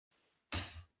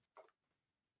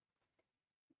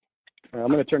I'm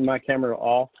going to turn my camera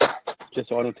off just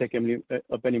so I don't take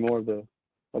up any more of the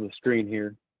screen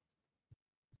here.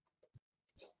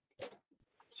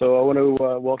 So I want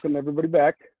to welcome everybody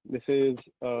back. This is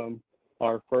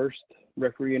our first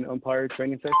referee and umpire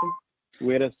training session.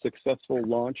 We had a successful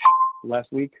launch last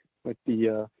week with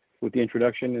the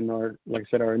introduction and like I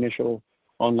said, our initial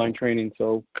online training.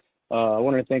 So I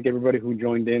want to thank everybody who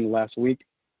joined in last week.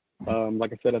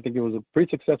 Like I said, I think it was a pretty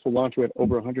successful launch. We had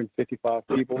over 155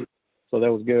 people, so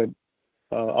that was good.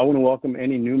 I want to welcome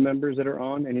any new members that are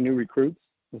on, any new recruits.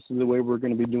 This is the way we're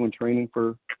going to be doing training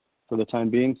for the time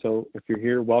being. So if you're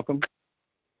here, welcome.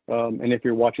 And if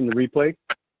you're watching the replay,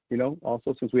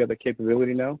 also since we have the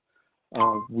capability now,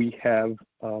 we have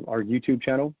our YouTube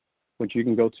channel, which you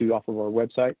can go to off of our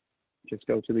website. Just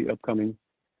go to the upcoming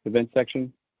event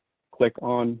section, click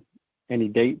on any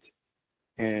date,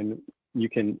 and you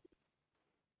can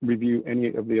review any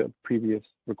of the previous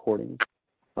recordings.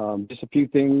 Just a few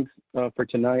things for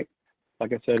tonight.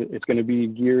 Like I said, it's going to be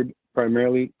geared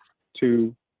primarily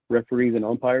to referees and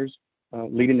umpires.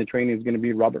 Leading the training is going to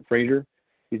be Robert Frazier.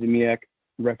 He's a MEAC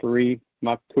referee.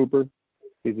 Mark Cooper,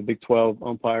 he's a Big 12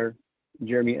 umpire.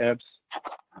 Jeremy Epps,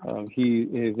 he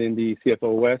is in the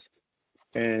CFO West.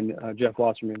 And Jeff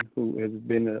Wasserman, who has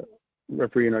been a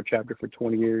referee in our chapter for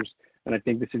 20 years. And I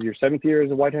think this is your 7th year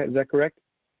as a White Hat. Is that correct?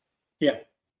 Yeah.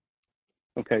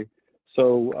 Okay.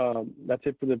 So that's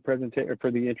it for the presentation,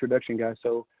 for the introduction, guys.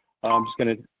 So I'm just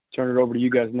going to turn it over to you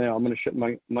guys now. I'm going to shut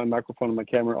my microphone and my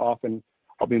camera off, and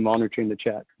I'll be monitoring the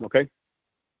chat. Okay.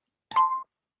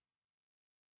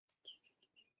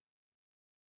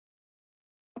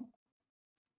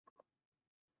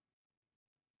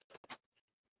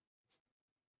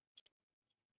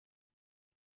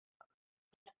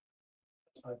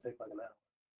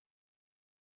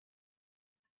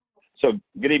 So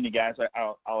good evening, guys.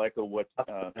 I'll echo what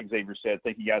Xavier said.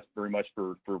 Thank you guys very much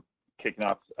for kicking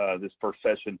off this first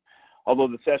session. Although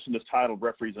the session is titled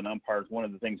Referees and Umpires, one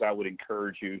of the things I would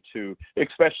encourage you to,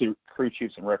 especially crew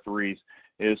chiefs and referees,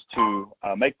 is to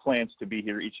make plans to be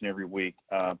here each and every week.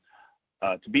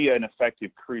 To be an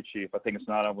effective crew chief, I think it's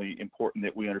not only important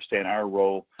that we understand our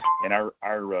role and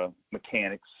our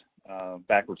mechanics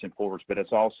backwards and forwards, but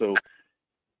it's also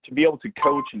to be able to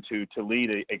coach and to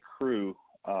lead a crew.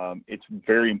 It's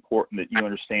very important that you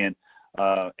understand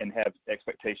and have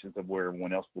expectations of where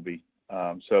everyone else will be.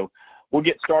 So we'll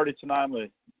get started tonight. I'm going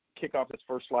to kick off this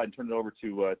first slide and turn it over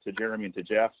to Jeremy and to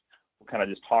Jeff. We'll kind of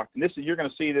just talk. And this is, you're going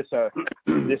to see this.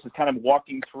 This is kind of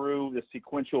walking through the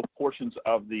sequential portions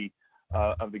of the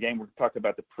game. We're talking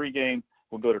about the pregame.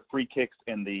 We'll go to free kicks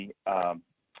and then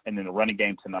the running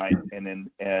game tonight, and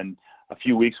then a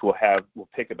few weeks we'll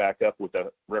pick it back up with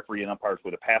the referee and umpires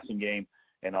with a passing game,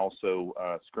 and also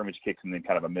scrimmage kicks, and then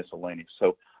kind of a miscellaneous.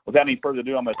 So without any further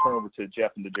ado, I'm going to turn over to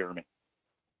Jeff and to Jeremy.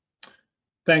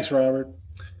 Thanks, Robert.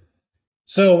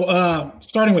 So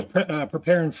starting with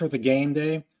preparing for the game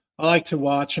day, I like to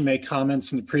watch and make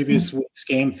comments in the previous week's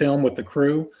game film with the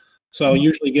crew. So I'll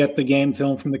usually get the game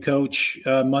film from the coach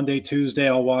Monday, Tuesday.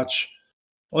 I'll watch,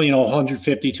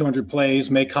 150, 200 plays,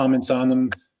 make comments on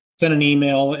them, send an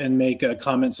email and make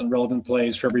comments on relevant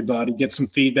plays for everybody, get some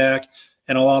feedback.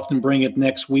 And I'll often bring it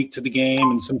next week to the game,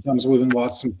 and sometimes we'll even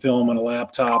watch some film on a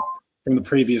laptop from the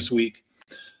previous week.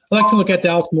 I like to look at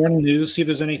Dallas Morning News, see if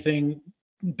there's anything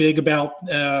big about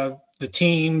the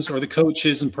teams or the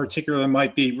coaches in particular that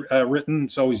might be written.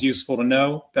 It's always useful to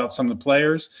know about some of the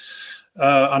players.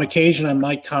 On occasion, I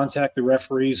might contact the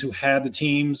referees who had the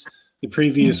teams the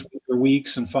previous week or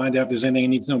weeks and find out if there's anything I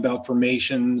need to know about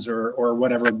formations or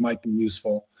whatever might be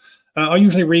useful. I'll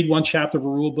usually read one chapter of a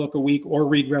rule book a week or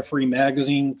read Referee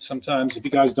Magazine. Sometimes if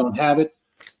you guys don't have it,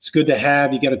 it's good to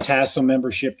have. You get a TASO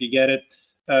membership, you get it.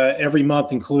 Every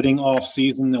month, including off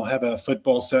season, they'll have a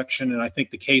football section, and I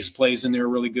think the case plays in there are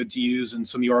really good to use. And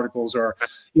some of the articles are,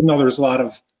 even though there's a lot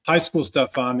of high school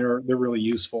stuff on there, they're really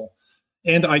useful.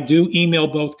 And I do email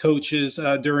both coaches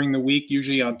during the week,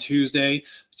 usually on Tuesday,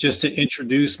 just to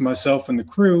introduce myself and the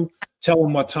crew, tell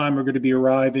them what time we're going to be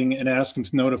arriving, and ask them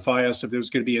to notify us if there's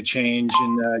going to be a change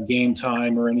in game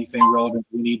time or anything relevant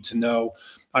we need to know.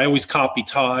 I always copy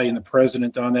Ty and the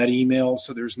president on that email,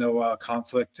 so there's no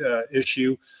conflict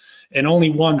issue. And only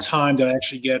one time did I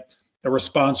actually get a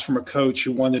response from a coach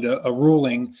who wanted a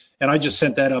ruling, and I just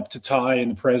sent that up to Ty and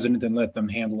the president and let them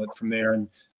handle it from there. And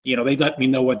they let me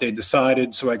know what they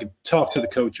decided so I could talk to the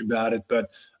coach about it, but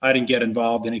I didn't get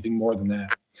involved in anything more than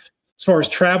that. As far as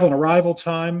travel and arrival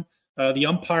time, the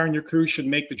umpire and your crew should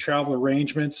make the travel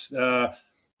arrangements.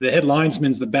 The head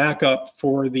linesman's the backup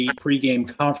for the pregame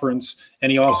conference,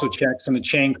 and he also checks on the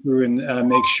chain crew and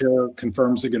makes sure,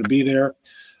 confirms they're going to be there.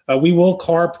 We will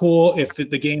carpool if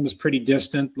the game is pretty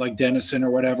distant, like Denison or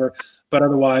whatever, but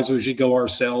otherwise we usually go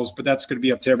ourselves. But that's going to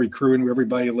be up to every crew and where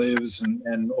everybody lives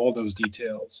and all those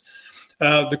details.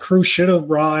 The crew should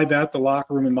arrive at the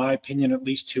locker room, in my opinion, at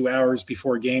least 2 hours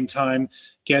before game time.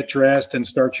 Get dressed and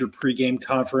start your pregame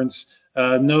conference.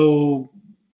 No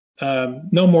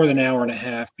more than an hour and a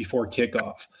half before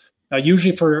kickoff.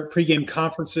 Usually for pregame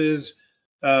conferences,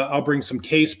 I'll bring some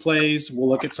case plays. We'll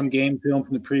look at some game film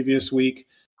from the previous week.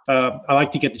 I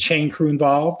like to get the chain crew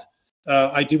involved.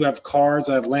 I do have cards.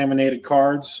 I have laminated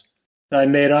cards that I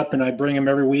made up, and I bring them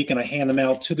every week, and I hand them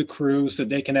out to the crew so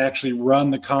they can actually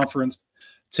run the conference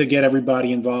to get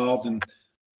everybody involved. And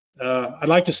I'd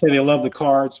like to say they love the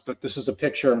cards, but this is a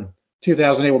picture in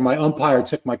 2008 where my umpire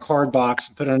took my card box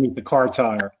and put it underneath the car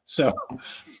tire. So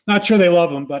not sure they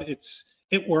love them, but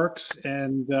it works,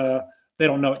 and they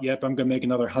don't know it yet, but I'm going to make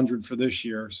another 100 for this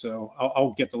year. So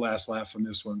I'll get the last laugh on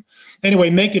this one. Anyway,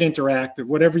 make it interactive.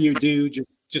 Whatever you do,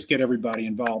 just get everybody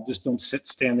involved. Just don't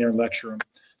stand there and lecture them.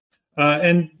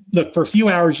 And look, for a few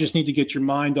hours, you just need to get your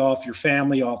mind off your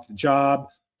family, off the job,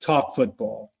 talk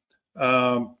football.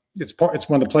 It's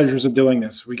one of the pleasures of doing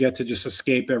this. We get to just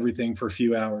escape everything for a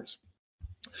few hours.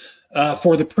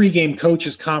 For the pregame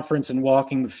coaches conference and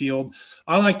walking the field,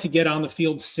 I like to get on the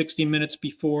field 60 minutes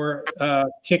before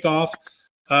kickoff.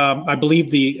 I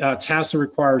believe the TASO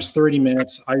requires 30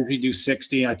 minutes. I usually do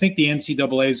 60. I think the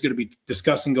NCAA is going to be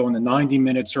discussing going to 90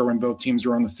 minutes or when both teams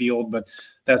are on the field, but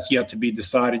that's yet to be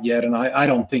decided yet. And I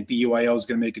don't think the UIL is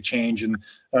going to make a change. And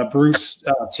Bruce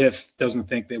Tiff doesn't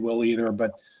think they will either,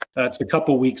 but it's a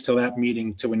couple weeks till that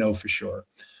meeting till we know for sure.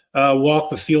 Walk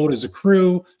the field as a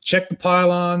crew, check the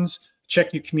pylons,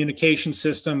 check your communication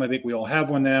system. I think we all have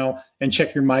one now, and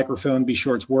check your microphone, be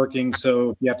sure it's working. So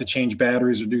if you have to change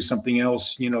batteries or do something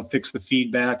else, fix the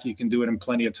feedback, you can do it in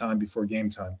plenty of time before game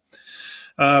time.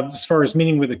 As far as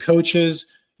meeting with the coaches,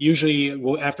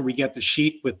 usually after we get the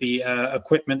sheet with the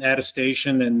equipment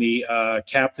attestation and the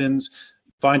captains,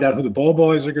 find out who the ball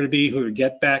boys are going to be, who are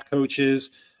get-back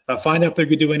coaches, find out if they're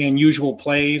going to do any unusual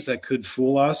plays that could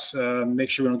fool us, make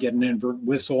sure we don't get an inadvertent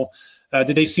whistle.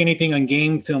 Did they see anything on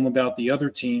game film about the other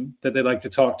team that they'd like to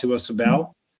talk to us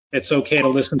about? It's okay to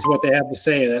listen to what they have to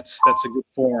say. That's a good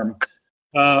form.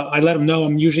 I let them know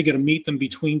I'm usually going to meet them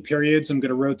between periods. I'm going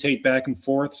to rotate back and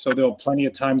forth, so they'll have plenty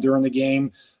of time during the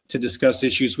game to discuss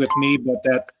issues with me, but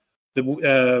that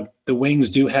the wings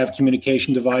do have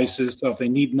communication devices, so if they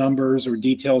need numbers or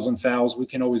details on fouls, we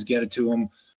can always get it to them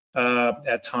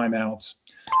at timeouts.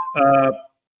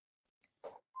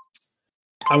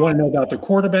 I want to know about their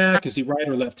quarterback. Is he right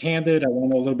or left-handed? I want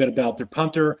to know a little bit about their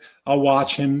punter. I'll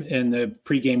watch him in the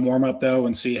pregame warm-up, though,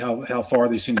 and see how far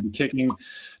they seem to be kicking.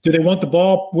 Do they want the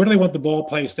ball? Where do they want the ball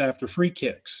placed after free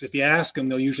kicks? If you ask them,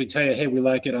 they'll usually tell you, hey, we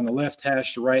like it on the left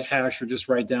hash, the right hash, or just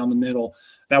right down the middle.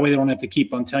 That way they don't have to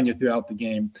keep on telling you throughout the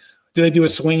game. Do they do a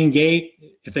swinging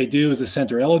gate? If they do, is the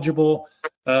center eligible?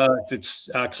 If it's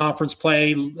conference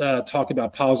play, talk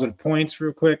about positive points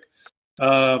real quick.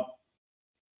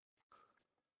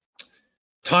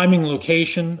 Timing,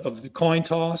 location of the coin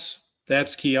toss,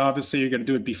 that's key. Obviously, you're going to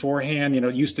do it beforehand.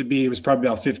 It used to be, it was probably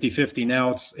about 50-50. Now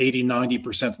it's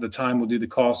 80-90% of the time we'll do the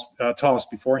toss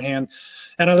beforehand.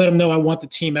 And I let them know I want the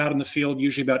team out in the field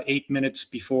usually about 8 minutes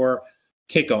before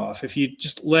kickoff. If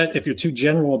you're too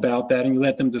general about that and you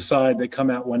let them decide, they come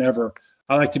out whenever.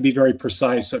 I like to be very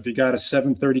precise. So if you got a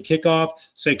 7:30 kickoff,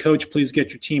 say, Coach, please get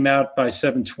your team out by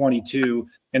 7:22.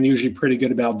 And they're usually pretty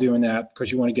good about doing that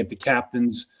because you want to get the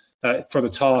captains for the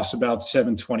toss about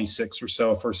 7:26 or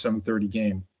so for a 7:30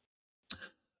 game.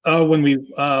 When we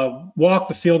walk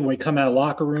the field, when we come out of the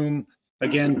locker room,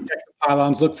 again, check the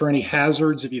pylons, look for any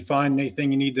hazards. If you find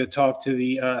anything, you need to talk to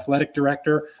the athletic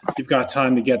director. You've got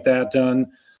time to get that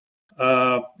done.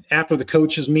 After the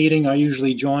coaches meeting, I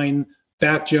usually join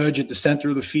back judge at the center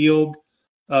of the field.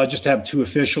 Just to have two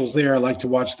officials there. I like to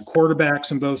watch the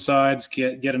quarterbacks on both sides,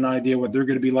 get an idea what they're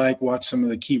going to be like, watch some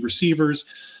of the key receivers.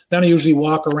 Then I usually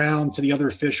walk around to the other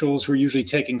officials who are usually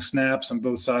taking snaps on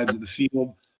both sides of the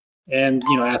field and,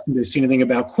 ask them if they see anything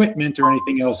about equipment or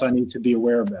anything else I need to be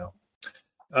aware about.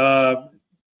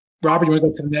 Robert, you want to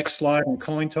go to the next slide on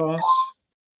coin toss?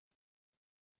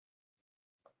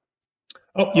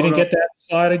 Oh, you didn't get that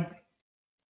slide?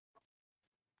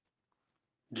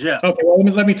 Jeff. Okay, well,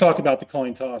 let me talk about the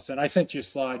coin toss. And I sent you a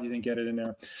slide. You didn't get it in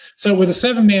there. So with a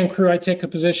 7-man crew, I take a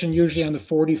position usually on the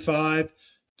 45,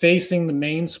 facing the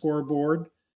main scoreboard.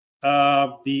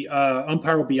 The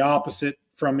umpire will be opposite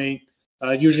from me.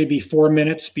 Usually be 4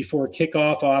 minutes before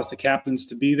kickoff. I'll ask the captains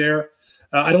to be there.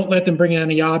 I don't let them bring in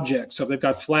any objects. So if they've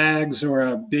got flags or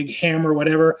a big hammer or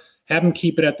whatever, have them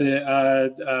keep it at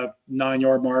the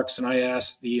 9-yard marks, and I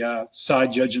ask the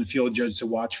side judge and field judge to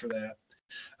watch for that.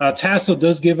 TASO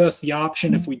does give us the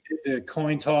option, if we did the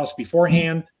coin toss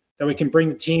beforehand, that we can bring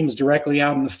the teams directly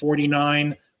out in the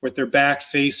 49 with their back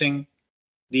facing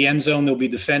the end zone they'll be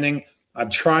defending. I've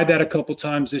tried that a couple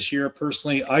times this year.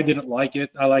 Personally, I didn't like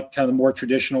it. I like kind of the more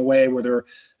traditional way where their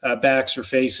backs are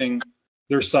facing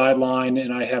their sideline,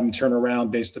 and I have them turn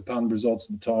around based upon the results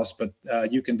of the toss, but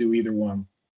you can do either one.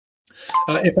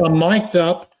 If I'm mic'd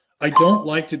up, I don't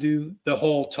like to do the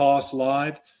whole toss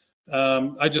live.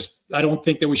 I don't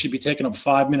think that we should be taking up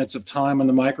 5 minutes of time on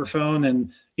the microphone,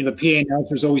 and the PA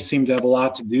announcers always seem to have a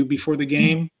lot to do before the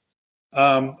game.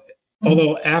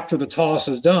 Although after the toss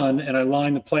is done and I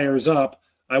line the players up,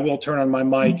 I will turn on my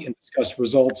mic and discuss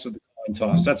results of the coin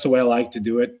toss. That's the way I like to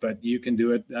do it, but you can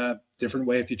do it a different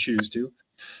way if you choose to.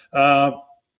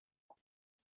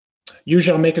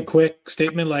 Usually I'll make a quick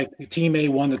statement like Team A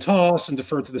won the toss and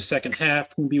defer to the second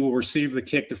half. Team B will receive the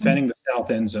kick defending the south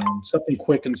end zone. Something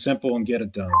quick and simple and get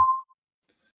it done.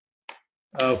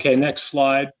 Okay, next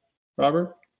slide,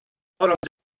 Robert. Hold on.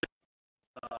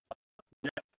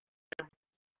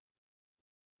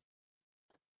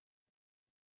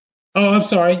 Oh, I'm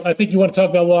sorry. I think you want to talk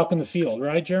about walking the field,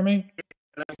 right, Jeremy?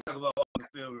 Let me talk about walking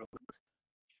the field real quick.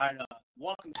 All right,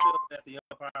 walking the field at the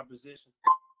umpire position.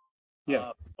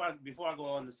 Yeah. Before I go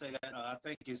on to say that, I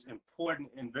think it's important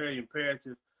and very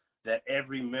imperative that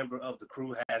every member of the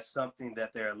crew has something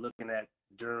that they're looking at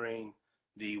during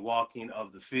the walking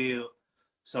of the field.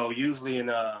 So usually in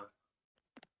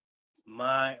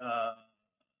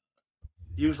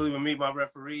usually when my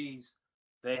referees,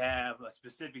 they have a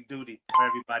specific duty for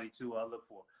everybody to look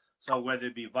for. So whether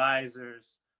it be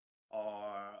visors or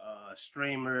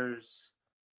streamers,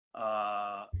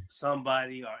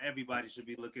 somebody or everybody should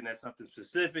be looking at something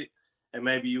specific, and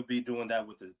maybe you'll be doing that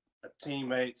with a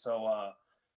teammate. So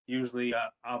usually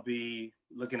I'll be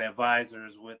looking at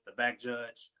visors with the back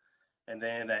judge, and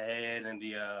then the head and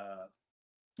the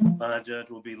line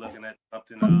judge will be looking at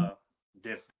something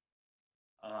different.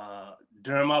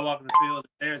 During my walk of the field,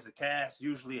 if there's a cast,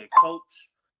 usually a coach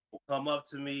will come up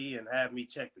to me and have me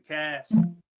check the cast.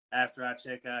 After I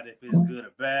check out if it's good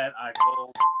or bad, I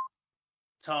go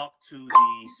talk to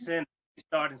the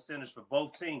starting centers for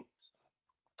both teams.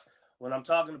 When I'm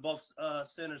talking to both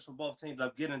centers for both teams,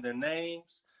 I'm getting their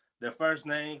names, their first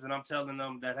names, and I'm telling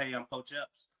them that, hey, I'm Coach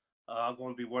Epps. I'm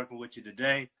going to be working with you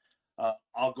today.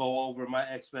 I'll go over my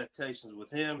expectations with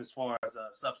him as far as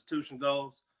substitution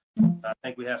goes. I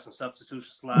think we have some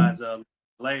substitution slides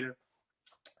later.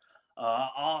 I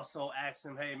also asked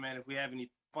him, hey, man, if we have any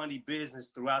funny business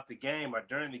throughout the game or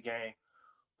during the game,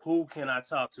 who can I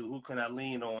talk to? Who can I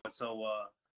lean on? So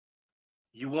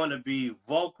you want to be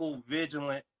vocal,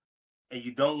 vigilant, and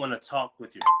you don't want to talk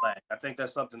with your flag. I think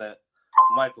that's something that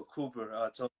Michael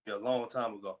Cooper told me a long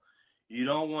time ago. You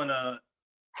don't want to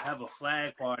have a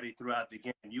flag party throughout the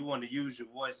game. You want to use your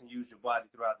voice and use your body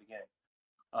throughout the game.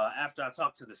 After I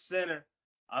talk to the center,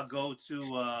 I'll go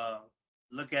to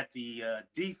look at the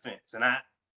defense, and I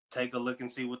take a look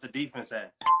and see what the defense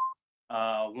has.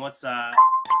 Once I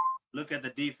look at the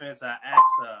defense, I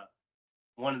ask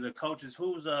one of the coaches,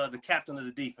 who's the captain of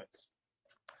the defense?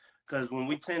 Because when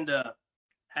we tend to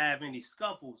have any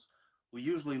scuffles, we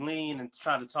usually lean and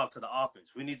try to talk to the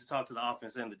offense. We need to talk to the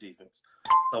offense and the defense.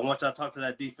 So once I talk to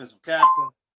that defensive captain,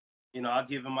 I'll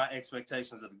give him my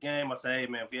expectations of the game. I say, hey,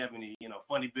 man, if you have any,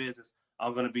 funny business,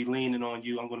 I'm going to be leaning on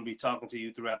you. I'm going to be talking to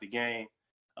you throughout the game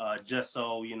just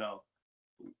so,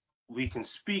 we can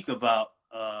speak about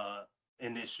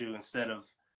an issue instead of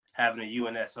having a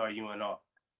UNS or UNR,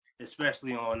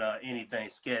 especially on anything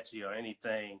sketchy or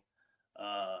anything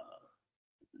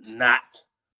not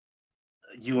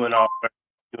UNR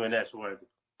or UNS worthy.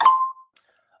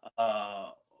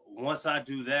 Once I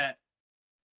do that,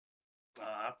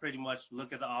 I pretty much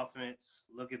look at the offense,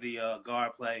 look at the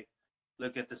guard play,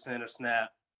 look at the center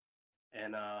snap,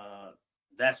 and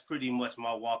that's pretty much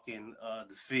my walk in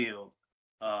the field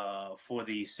for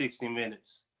the 60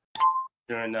 minutes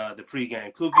during the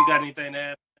pregame. Coop, you got anything to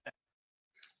add?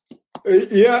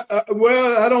 Yeah,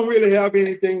 well, I don't really have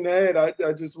anything to add.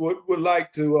 I just would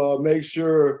like to make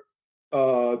sure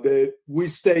that we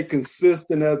stay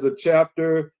consistent as a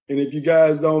chapter. And if you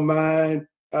guys don't mind,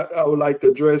 I would like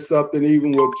to address something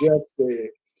even what Jeff said.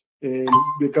 And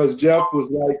because Jeff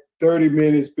was like 30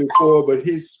 minutes before, but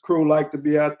his crew like to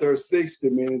be out there 60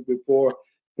 minutes before.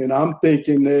 And I'm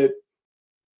thinking that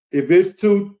if it's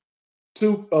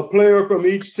a player from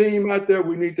each team out there,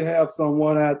 we need to have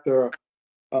someone out there.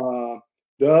 The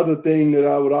other thing that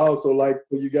I would also like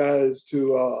for you guys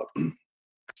to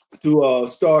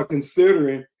start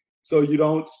considering so you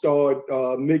don't start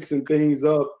mixing things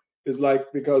up. It's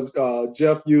like because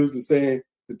Jeff used the saying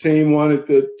the team wanted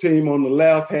the team on the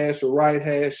left hash or right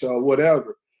hash or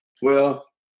whatever. Well,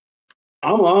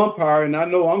 I'm an umpire and I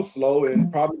know I'm slow,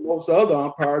 and probably most other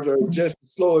umpires are just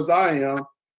as slow as I am.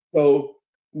 So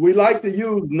we like to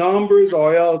use numbers,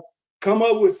 or else come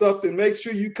up with something. Make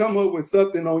sure you come up with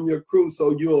something on your crew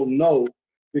so you'll know.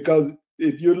 Because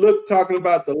if you're talking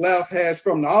about the left hash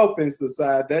from the offensive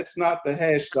side, that's not the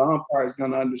hash the umpire is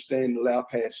going to understand the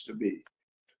left hash to be.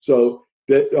 So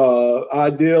that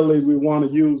ideally we want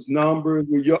to use numbers.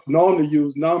 We normally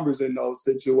use numbers in those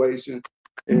situations.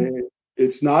 And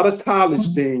it's not a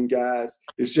college thing, guys.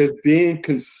 It's just being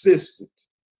consistent.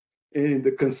 And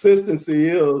the consistency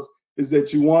is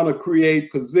that you want to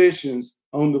create positions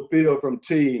on the field from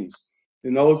teams.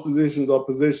 And those positions are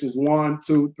positions 1,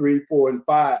 2, 3, 4, and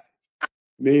 5,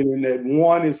 meaning that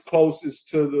 1 is closest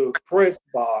to the press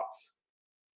box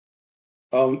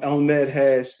on that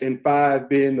hash, and 5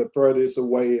 being the furthest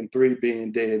away, and 3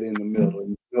 being dead in the middle,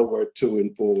 and nowhere 2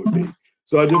 and 4 would be.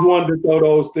 So I just wanted to throw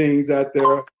those things out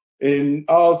there. And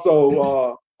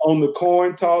also on the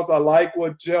coin toss, I like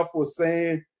what Jeff was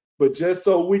saying, but just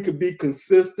so we could be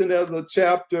consistent as a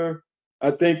chapter,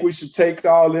 I think we should take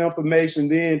all the information,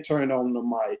 then turn on the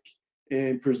mic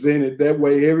and present it. That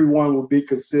way everyone will be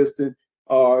consistent.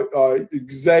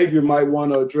 Xavier might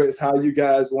want to address how you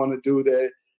guys want to do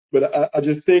that. But I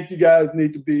just think you guys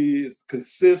need to be as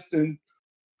consistent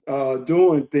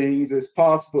doing things as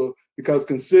possible, because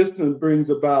consistent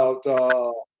brings about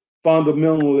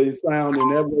fundamentally sound,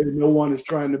 and that way no one is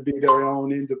trying to be their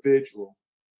own individual.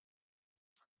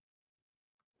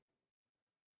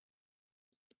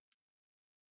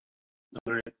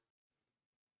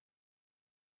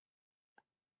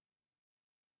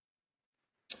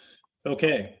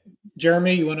 Okay.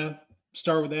 Jeremy, you want to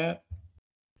start with that?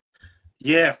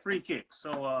 Yeah, free kick.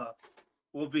 So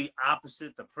we'll be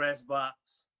opposite the press box.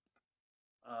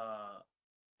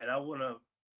 And I want to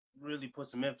really put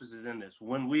some emphasis in this.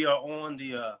 When we are on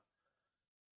the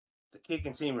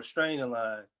kicking team restraining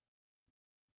line,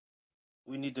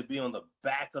 we need to be on the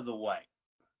back of the white.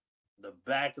 The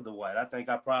back of the white. I think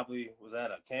I probably was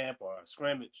at a camp or a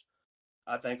scrimmage.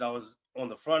 I think I was on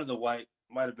the front of the white.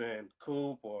 Might have been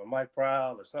Coop or Mike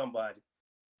Prowl or somebody.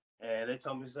 And they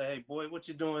told me to say, hey, boy, what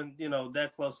you doing,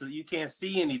 that close to, you can't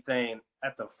see anything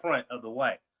at the front of the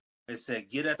white. They said,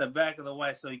 get at the back of the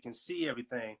white so you can see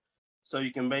everything, so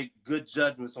you can make good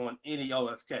judgments on any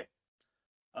OFK.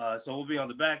 So we'll be on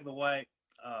the back of the white.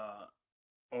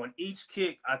 On each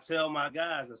kick, I tell my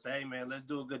guys, I say, hey, man, let's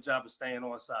do a good job of staying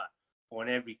on side on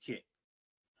every kick.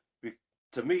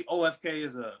 To me, OFK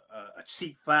is a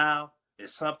cheap foul.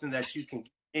 It's something that you can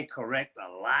get incorrect a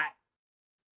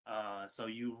lot. So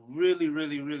you really,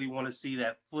 really, really want to see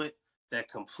that foot, that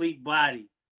complete body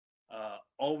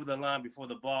over the line before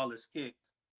the ball is kicked,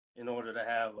 in order to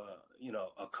have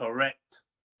a correct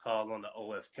call on the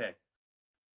OFK.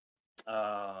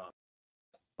 Not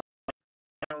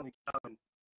only counting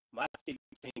my kicking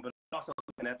team, but also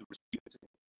looking at the receiving team.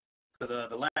 Because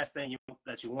the last thing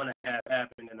that you want to have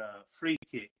happen in a free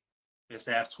kick is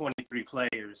to have 23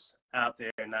 players out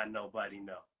there and not nobody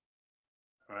know.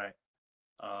 All right.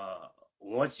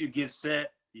 Once you get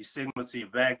set, you signal to your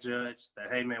back judge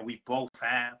that, hey, man, we both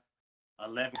have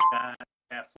 11 guys,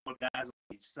 have 4 guys on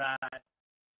each side,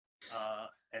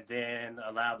 and then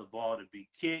allow the ball to be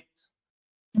kicked.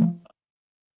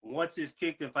 Once it's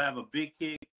kicked, if I have a big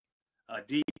kick, a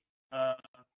deep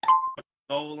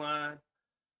goal line,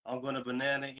 I'm going to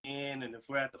banana in, and if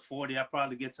we're at the 40, I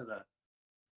probably get to the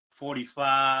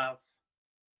 45,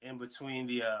 in between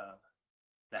the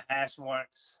hash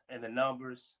marks and the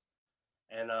numbers,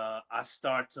 and I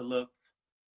start to look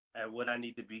at what I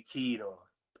need to be keyed on.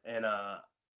 And I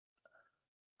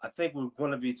think we're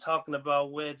going to be talking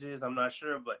about wedges. I'm not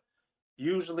sure, but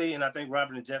usually, and I think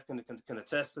Robert and Jeff can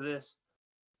attest to this,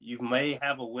 you may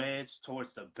have a wedge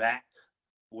towards the back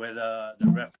where the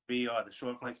referee or the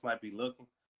short flanks might be looking.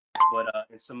 But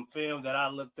in some film that I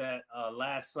looked at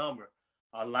last summer,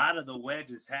 a lot of the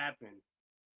wedges happen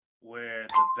where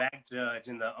the back judge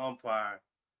and the umpire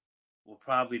will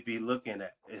probably be looking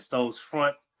at. It's those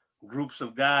front groups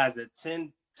of guys that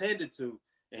tended to,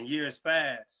 in years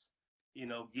past,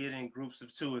 get in groups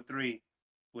of 2 or 3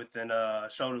 within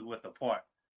shoulder width apart.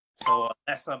 So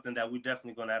that's something that we're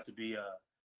definitely going to have to be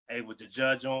able to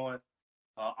judge on.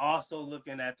 Also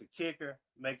looking at the kicker,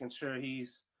 making sure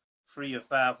he's free of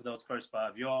foul for those first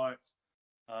 5 yards.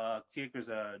 Kickers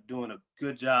are doing a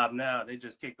good job now. They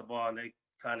just kick the ball and they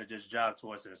kind of just jog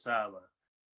towards their sideline.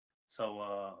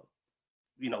 So,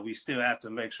 we still have to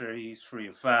make sure he's free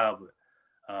of foul.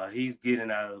 he's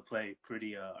getting out of the play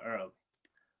pretty early.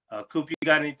 Coop, you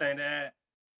got anything to add?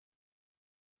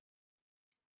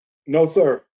 No,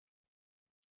 sir.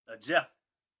 Jeff.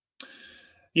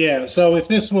 Yeah, so if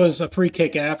this was a free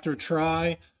kick after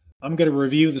try, I'm going to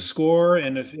review the score,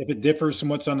 and if it differs from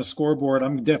what's on the scoreboard,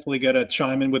 I'm definitely going to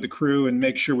chime in with the crew and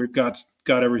make sure we've got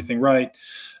everything right.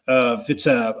 If it's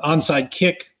a onside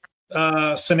kick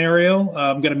scenario,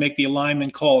 I'm going to make the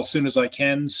alignment call as soon as I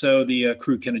can so the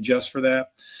crew can adjust for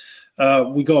that.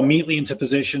 We go immediately into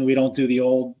position. We don't do the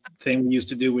old thing we used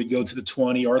to do. We'd go to the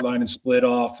 20, yard line and split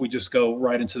off. We just go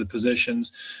right into the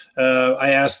positions.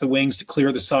 I ask the wings to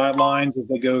clear the sidelines as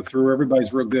they go through.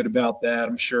 Everybody's real good about that.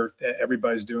 I'm sure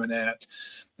everybody's doing that.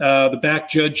 The back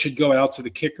judge should go out to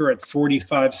the kicker at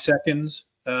 45 seconds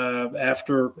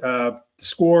after the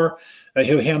score.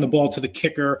 He'll hand the ball to the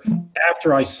kicker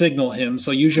after I signal him.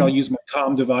 So usually I'll use my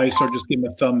comm device or just give him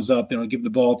a thumbs up. Give the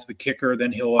ball to the kicker.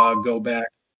 Then he'll go back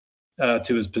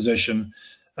to his position.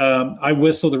 I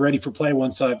whistle the ready for play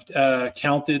once I've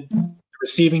counted the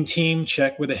receiving team,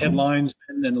 check with the head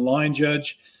linesman and the line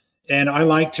judge. And I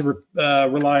like to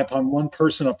rely upon one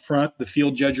person up front, the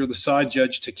field judge or the side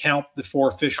judge, to count the 4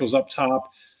 officials up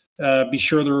top. Be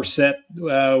sure they're set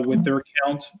with their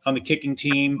count on the kicking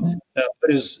team.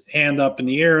 Put his hand up in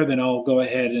the air, then I'll go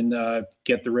ahead and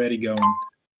get the ready going.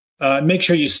 Make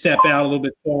sure you step out a little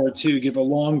bit forward too. Give a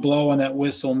long blow on that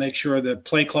whistle. Make sure the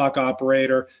play clock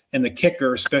operator and the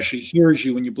kicker especially hears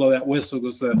you when you blow that whistle,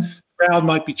 because the crowd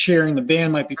might be cheering, the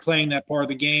band might be playing that part of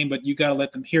the game, but you got to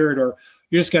let them hear it, or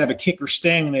you just got to have a kicker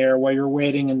standing there while you're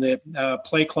waiting and the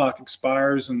play clock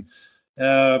expires, and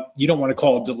you don't want to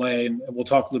call a delay, and we'll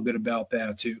talk a little bit about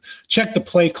that too. Check the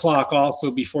play clock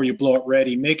also before you blow it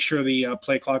ready. Make sure the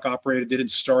play clock operator didn't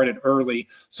start it early.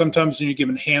 Sometimes when you're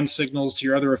giving hand signals to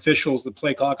your other officials, the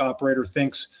play clock operator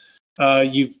thinks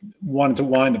you've wanted to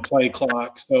wind the play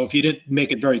clock. So if you didn't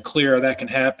make it very clear, that can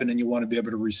happen, and you want to be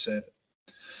able to reset it.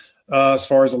 As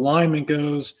far as alignment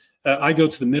goes, I go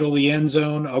to the middle of the end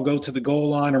zone. I'll go to the goal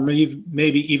line, or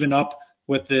maybe even up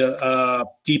with the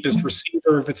deepest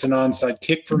receiver if it's an onside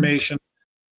kick formation.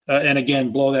 And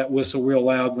again, blow that whistle real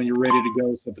loud when you're ready to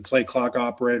go so the play clock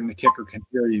operator and the kicker can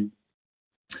hear you.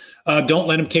 Don't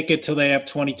let them kick it till they have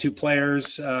 22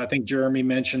 players. I think Jeremy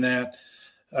mentioned that.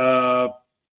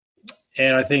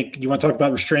 And I think you want to talk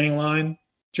about restraining line,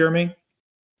 Jeremy?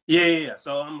 Yeah.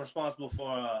 So I'm responsible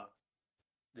for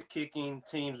the kicking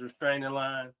team's restraining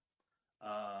line.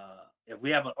 If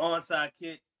we have an onside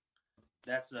kick,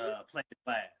 that's a play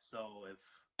flag. So if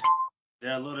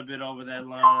they're a little bit over that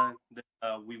line, then,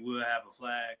 we will have a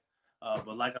flag.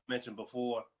 But like I mentioned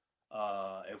before,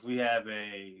 if we have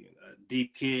a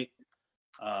deep kick,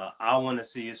 I want to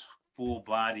see his full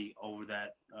body over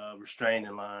that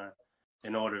restraining line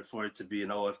in order for it to be an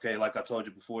OFK. Like I told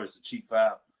you before, it's a cheap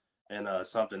foul and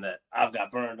something that I've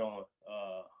got burned on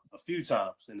a few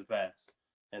times in the past.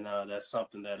 And that's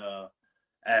something that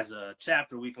as a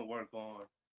chapter we can work on,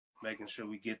 making sure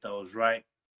we get those right.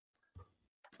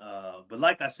 But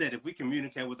like I said, if we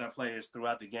communicate with our players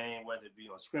throughout the game, whether it be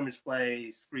on scrimmage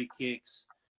plays, free kicks,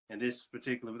 and this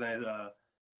particular thing,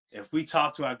 if we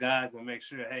talk to our guys and make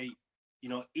sure, hey,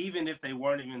 even if they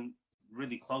weren't even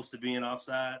really close to being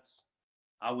offsides,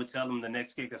 I would tell them the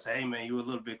next kick, I say, hey, man, you were a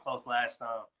little bit close last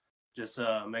time. Just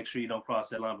make sure you don't cross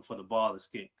that line before the ball is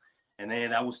kicked. And then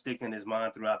that will stick in his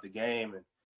mind throughout the game, and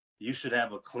you should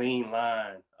have a clean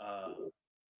line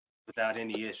without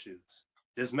any issues.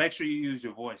 Just make sure you use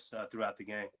your voice throughout the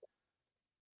game.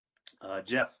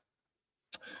 Jeff.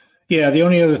 Yeah, the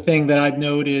only other thing that I'd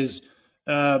note is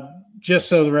just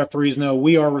so the referees know,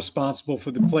 we are responsible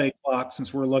for the play clock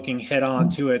since we're looking head on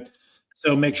to it.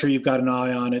 So make sure you've got an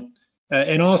eye on it.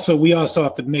 And also, we also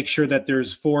have to make sure that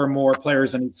there's 4 more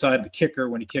players on each side of the kicker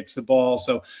when he kicks the ball.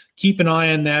 So keep an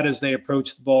eye on that as they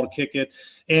approach the ball to kick it.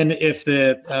 And if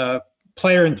the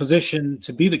player in position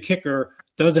to be the kicker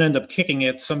doesn't end up kicking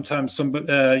it, sometimes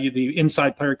the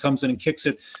inside player comes in and kicks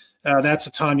it. That's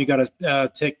the time you got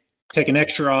to take an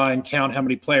extra eye and count how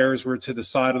many players were to the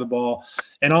side of the ball.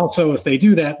 And also, if they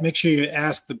do that, make sure you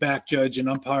ask the back judge and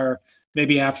umpire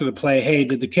maybe after the play, hey,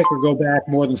 did the kicker go back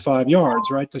more than 5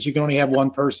 yards, right? Because you can only have one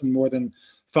person more than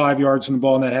 5 yards from the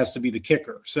ball, and that has to be the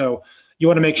kicker. So you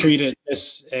want to make sure you didn't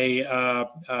miss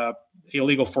a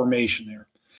illegal formation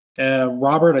there.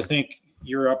 Robert, I think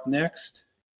you're up next.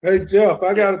 Hey, Jeff,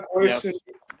 I got a question.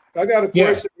 Yeah. I got a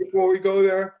question before we go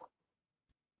there.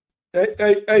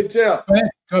 Hey, Jeff.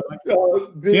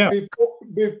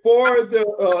 Before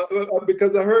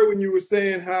because I heard when you were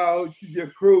saying how your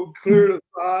crew cleared the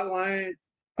sideline.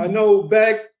 I know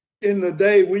back in the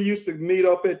day, we used to meet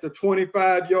up at the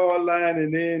 25-yard line,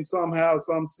 and then somehow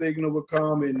some signal would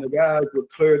come, and the guys would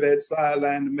clear that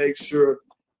sideline to make sure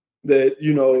that,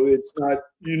 it's not,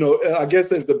 I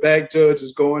guess as the back judge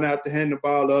is going out to hand the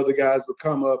ball, the other guys would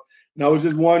come up. And I was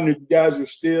just wondering if you guys are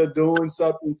still doing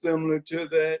something similar to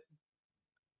that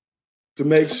to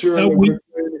make sure that we're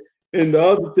clear. And the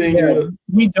other thing is,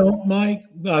 we don't, Mike.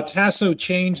 TASO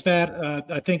changed that,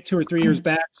 I think 2 or 3 years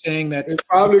back, saying that it's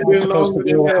probably been supposed longer to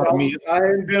be than allowed that. immediately. I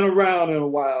hadn't been around in a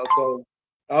while, so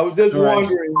I was just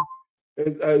wondering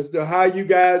as to how you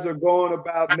guys are going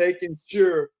about making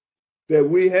sure that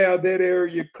we have that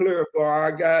area clear for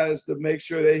our guys to make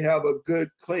sure they have a good,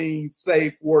 clean,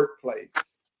 safe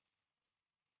workplace.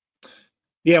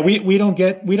 Yeah, we don't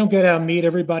get out meet.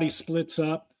 Everybody splits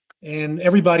up, and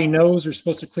everybody knows they're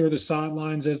supposed to clear the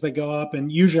sidelines as they go up.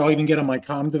 And usually, I'll even get on my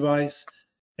comm device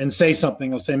and say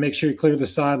something. I'll say, "Make sure you clear the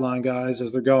sideline, guys,"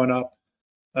 as they're going up.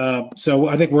 So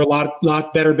I think we're a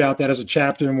lot better about that as a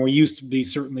chapter than we used to be,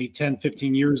 certainly 10,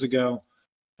 15 years ago,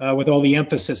 with all the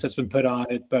emphasis that's been put on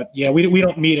it. But yeah, we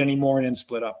don't meet anymore and then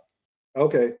split up.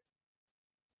 Okay.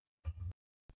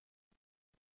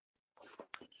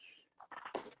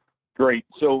 Great.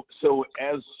 So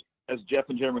as Jeff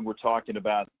and Jeremy were talking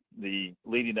about the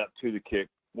leading up to the kick,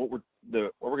 what we're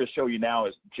going to show you now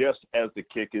is just as the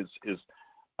kick is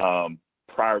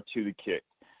prior to the kick.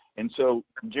 And so,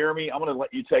 Jeremy, I'm going to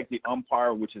let you take the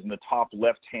umpire, which is in the top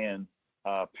left-hand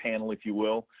panel, if you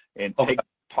will, and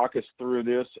talk us through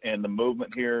this and the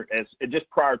movement here as just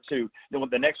prior to. Then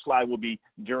the next slide will be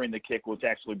during the kick, which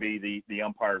actually be the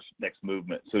umpire's next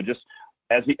movement. So just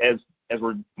as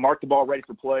we're mark the ball ready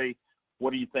for play,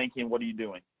 what are you thinking? What are you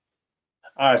doing?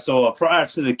 All right. So prior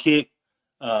to the kick,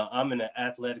 I'm in an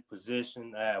athletic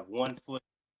position. I have 1 foot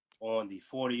on the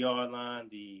 40-yard line.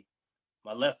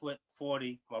 My left foot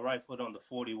 40, my right foot on the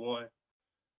 41.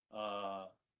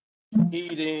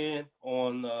 Heat in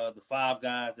on the 5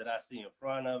 guys that I see in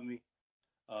front of me,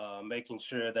 making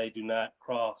sure they do not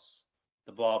cross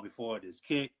the ball before it is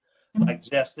kicked. Like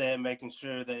Jeff said, making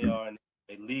sure they are in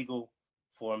a legal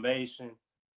formation,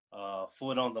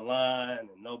 foot on the line, and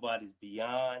nobody's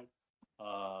beyond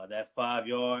that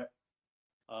 5-yard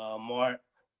mark.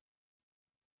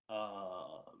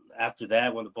 After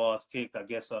that, when the ball's kicked, I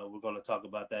guess we're going to talk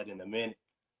about that in a minute.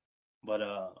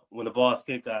 But when the ball's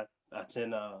kicked, I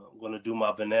tend going to do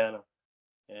my banana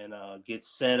and get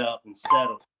set up and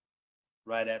settled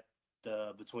right at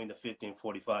between the 50 and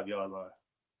 45-yard line.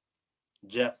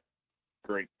 Jeff?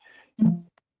 Great.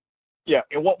 Yeah,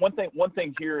 and one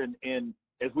thing here, and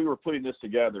as we were putting this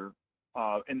together,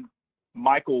 and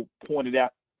Michael pointed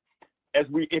out,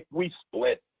 if we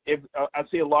split, I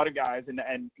see a lot of guys,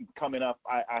 and coming up,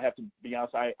 I have to be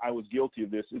honest, I was guilty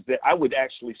of this, is that I would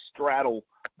actually straddle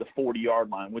the 40-yard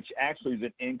line, which actually is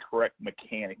an incorrect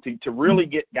mechanic to really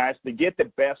get guys to get the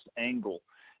best angle,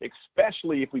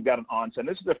 especially if we've got an onside.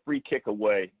 This is a free kick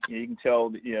away. You can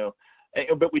tell,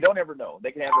 but we don't ever know.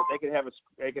 They could have an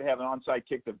onside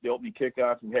kick, the opening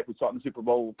kickoff, and heck, we saw it in the Super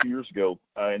Bowl a few years ago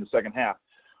in the second half.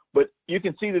 But you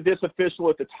can see that this official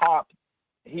at the top,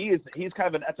 he's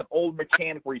kind of that's an old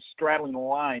mechanic where he's straddling the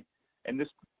line, and this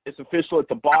official at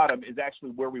the bottom is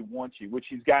actually where we want you, which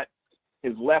he's got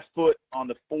his left foot on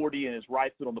the 40 and his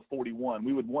right foot on the 41.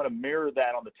 We would want to mirror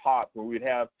that on the top, where we'd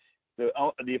have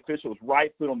the official's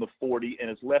right foot on the 40 and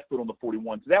his left foot on the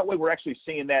 41. So that way we're actually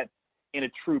seeing that in a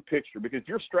true picture, because if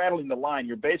you're straddling the line,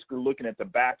 you're basically looking at the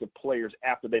back of players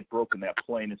after they've broken that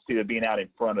plane instead of being out in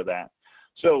front of that.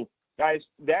 So guys,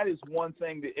 that is one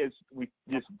thing that is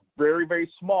just very,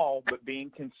 very small, but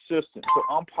being consistent. So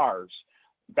umpires,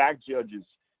 back judges,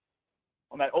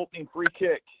 on that opening free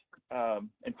kick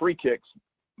and free kicks,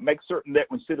 make certain that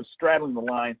instead of straddling the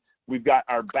line, we've got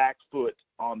our back foot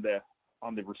on the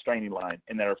restraining line,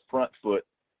 and that our front foot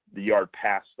the yard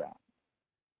past that.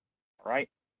 All right.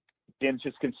 Again, it's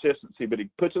just consistency, but it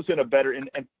puts us in a better.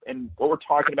 And what we're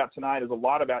talking about tonight is a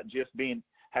lot about just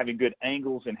having good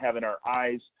angles and having our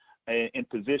eyes in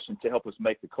position to help us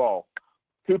make the call.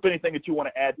 Coop, anything that you want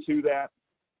to add to that?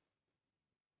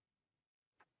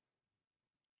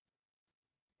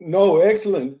 No,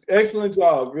 excellent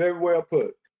job, very well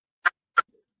put.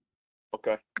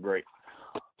 Okay, great.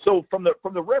 So from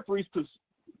the referee's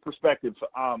perspective,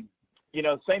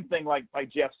 same thing like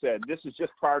Jeff said. This is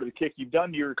just prior to the kick. You've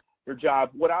done your job.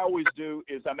 What I always do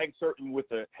is I make certain with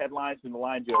the headlines and the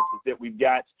line judges that we've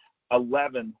got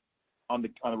 11 on the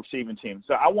receiving team.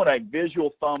 So I want a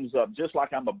visual thumbs up, just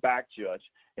like I'm a back judge.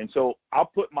 And so I'll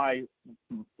put my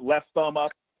left thumb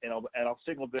up, and I'll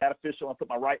signal to that official. I'll put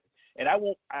my right. and I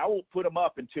won't put them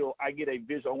up until I get a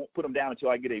visual. I won't put them down until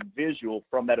I get a visual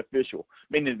from that official,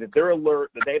 meaning that they're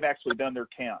alert that they've actually done their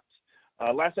counts.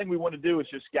 Last thing we want to do is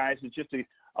just to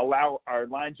allow our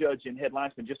line judge and head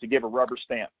linesman just to give a rubber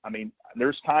stamp. I mean,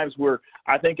 there's times where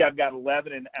I think I've got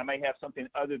 11 and I may have something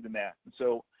other than that.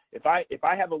 So if I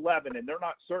have 11 and they're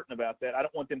not certain about that, I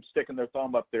don't want them sticking their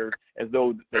thumb up there as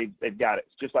though they've got it.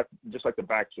 It's just like the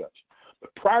back judge.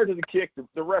 But prior to the kick,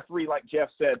 the referee, like Jeff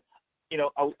said,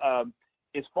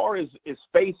 as far as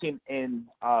spacing and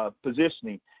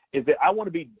positioning, is that I want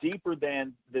to be deeper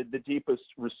than the deepest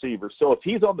receiver. So if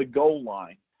he's on the goal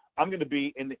line, I'm going to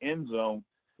be in the end zone,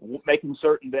 making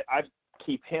certain that I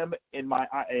keep him in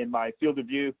my field of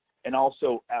view and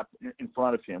also in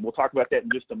front of him. We'll talk about that in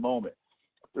just a moment.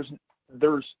 As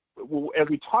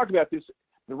we talk about this,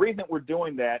 the reason that we're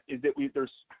doing that is that we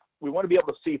want to be able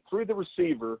to see through the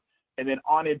receiver and then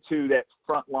on into that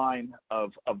front line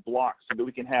of blocks so that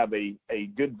we can have a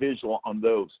good visual on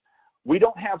those. We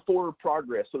don't have forward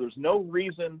progress, so there's no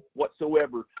reason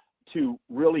whatsoever to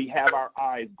really have our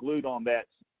eyes glued on that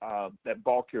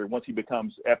ball carrier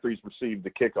after he's received the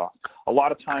kickoff. A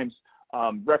lot of times,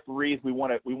 referees, we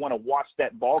want to watch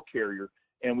that ball carrier,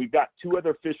 and we've got two other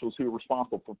officials who are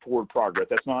responsible for forward progress.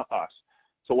 That's not us.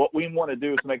 So what we want to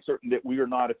do is make certain that we are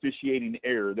not officiating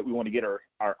error, that we want to get our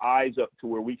eyes up to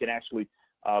where we can actually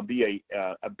be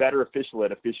a better official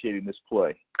at officiating this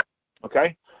play.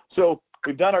 Okay? So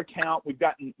we've done our count. We've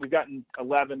gotten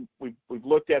 11. We've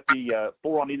looked at the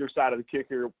 4 on either side of the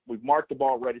kicker. We've marked the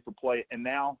ball ready for play, and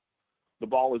now the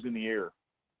ball is in the air.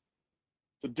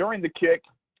 So during the kick,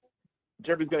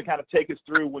 Jeremy's going to kind of take us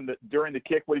through during the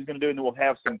kick what he's going to do, and then we'll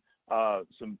have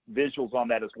some visuals on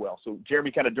that as well. So Jeremy,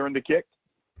 kind of during the kick.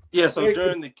 Yeah. So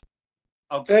during the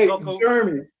okay, hey,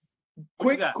 Jeremy,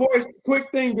 quick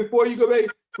thing before you go back.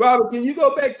 Robert, can you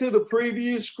go back to the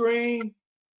preview screen?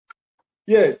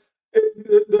 Yeah.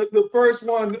 The first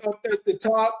one up at the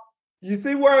top, you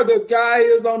see where the guy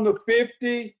is on the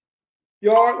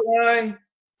 50-yard line?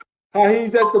 How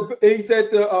he's at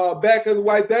the back of the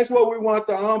white. That's what we want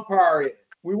the umpire at.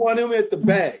 We want him at the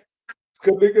back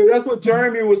because that's what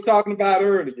Jeremy was talking about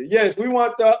earlier. Yes, we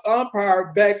want the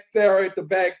umpire back there at the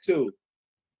back too.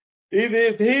 Either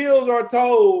his heels or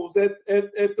toes at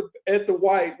the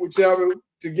white, whichever,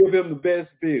 to give him the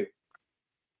best view.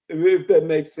 If that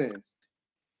makes sense.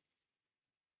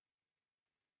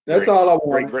 That's all I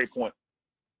want. Great point.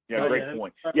 Yeah, great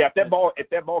point. Yeah, if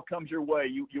that ball comes your way,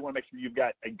 you want to make sure you've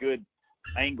got a good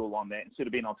angle on that instead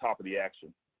of being on top of the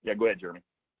action. Yeah, go ahead, Jeremy.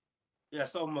 Yeah,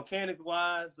 so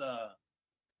mechanic-wise,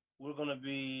 we're going to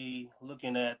be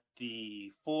looking at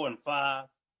the 4 and 5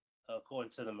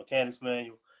 according to the mechanics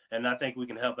manual, and I think we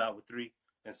can help out with 3.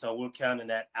 And so we're counting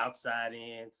that outside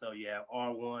in. So you have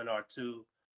R1, R2,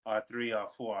 R3,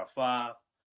 R4, R5.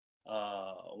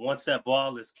 Once that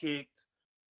ball is kicked,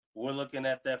 we're looking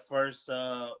at that first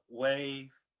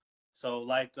wave. So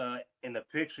like in the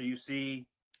picture you see,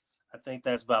 I think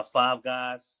that's about 5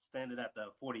 guys standing at the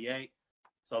 48.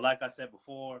 So like I said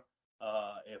before,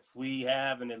 if we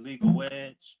have an illegal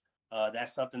wedge,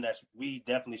 that's something that we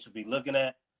definitely should be looking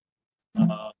at.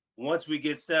 Once we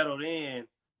get settled in,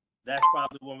 that's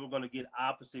probably when we're going to get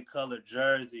opposite colored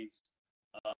jerseys,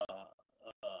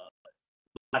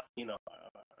 attacking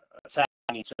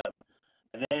each other.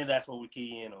 And then that's what we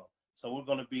key in on. So we're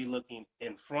going to be looking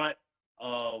in front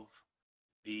of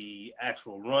the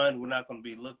actual run. We're not going to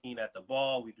be looking at the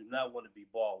ball. We do not want to be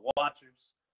ball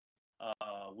watchers.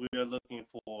 We're looking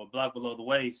for block below the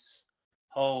waist,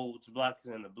 holds,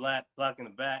 blocking in the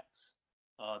backs,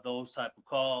 those type of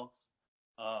calls.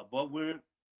 But we're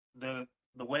the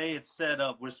way it's set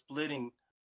up, we're splitting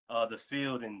the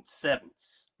field in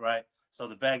 7s, right? So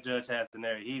the back judge has an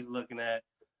area he's looking at.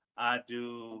 I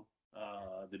do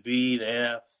the B, the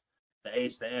F, the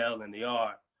H, the L, and the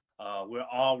R. We're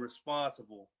all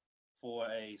responsible for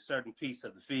a certain piece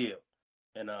of the field.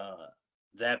 And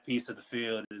that piece of the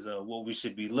field is what we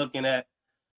should be looking at.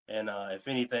 And if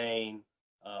anything,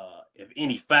 if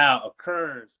any foul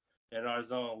occurs in our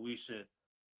zone, we should,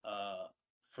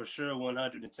 for sure,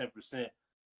 110%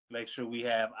 make sure we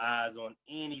have eyes on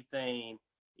anything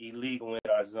illegal in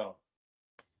our zone.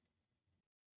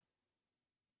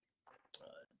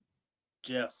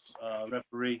 Jeff,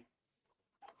 referee.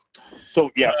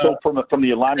 So from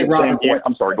the alignment standpoint,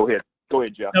 I'm sorry. Go ahead,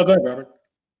 Jeff. No, go ahead, Robert.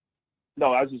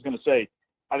 No, I was just going to say,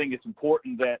 I think it's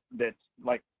important that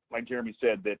like Jeremy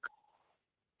said, that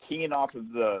keying off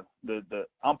of the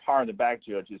umpire and the back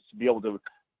judges to be able to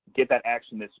get that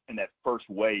action that's in that first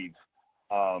wave.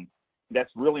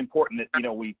 That's really important that,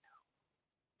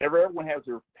 everyone has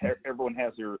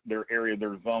their area,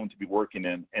 their zone to be working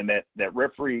in, and that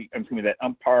referee, that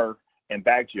umpire and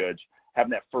back judge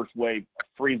having that first wave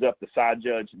frees up the side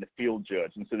judge and the field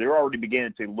judge, and so they're already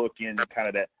beginning to look in kind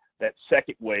of that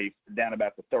second wave down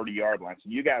about the 30-yard line. So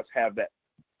you guys have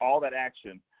all that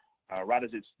action right as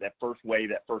it's that first wave,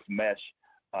 that first mesh,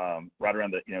 right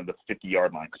around the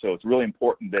 50-yard line. So it's really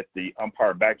important that the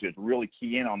umpire and back judge really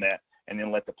key in on that, and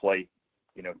then let the play,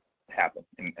 happen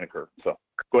and occur. So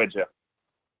go ahead, Jeff.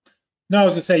 No, I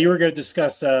was gonna say you were going to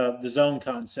discuss the zone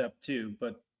concept too,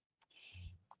 but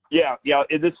yeah.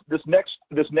 This next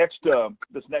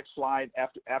slide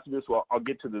after this, well, I'll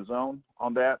get to the zone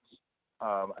on that.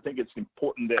 I think it's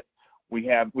important that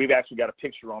we've actually got a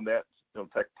picture on that.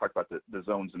 Talk about the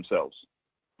zones themselves.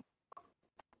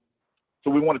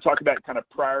 So we want to talk about kind of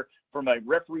prior from a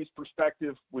referee's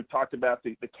perspective. We've talked about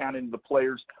the counting of the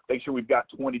players. Make sure we've got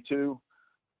 22.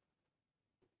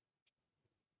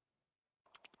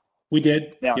 We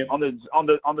did. Now yep. on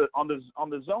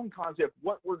the zone concept,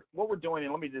 what we're doing,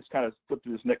 and let me just kind of flip to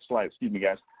this next slide. Excuse me,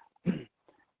 guys.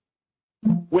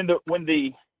 When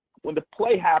the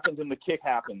play happens and the kick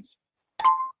happens,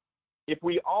 if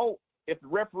the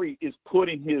referee is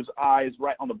putting his eyes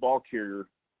right on the ball carrier,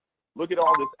 look at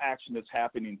all this action that's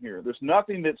happening here. There's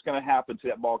nothing that's going to happen to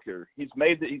that ball carrier. He's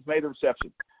made the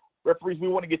reception. Referees, we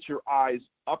want to get your eyes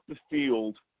up the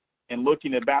field and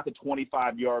looking at about the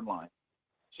 25-yard line.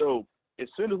 So as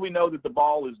soon as we know that the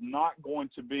ball is not going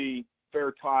to be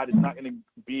fair tied, it's not going to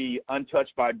be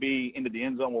untouched by B into the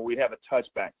end zone where we have a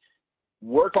touchback,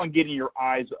 work on getting your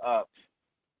eyes up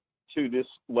to this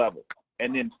level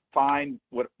and then find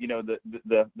what,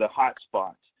 the hot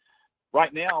spots.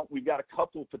 Right now, we've got a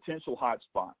couple of potential hot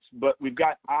spots, but we've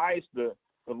got eyes, the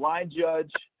line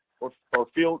judge or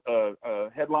field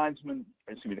head linesman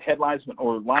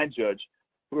or line judge,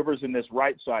 whoever's in this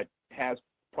right side has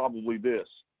probably this.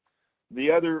 The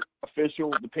other official,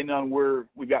 depending on where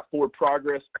we've got forward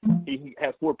progress, he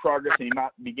has forward progress and he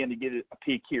might begin to get a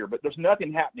peek here, but there's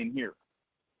nothing happening here.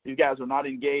 These guys are not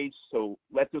engaged, so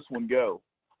let this one go.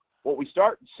 What we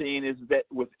start seeing is that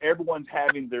with everyone's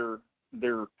having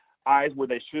their eyes where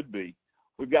they should be,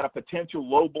 we've got a potential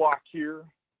low block here.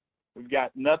 We've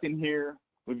got nothing here.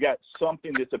 We've got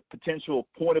something that's a potential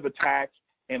point of attack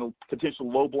and a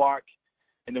potential low block,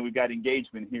 and then we've got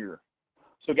engagement here.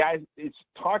 So, guys, it's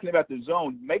talking about the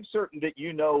zone. Make certain that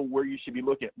you know where you should be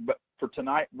looking. But for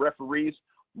tonight, referees,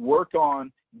 work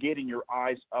on getting your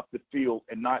eyes up the field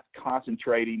and not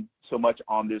concentrating so much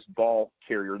on this ball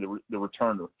carrier, the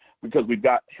returner, because we've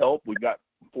got help. We've got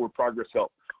forward progress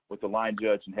help with the line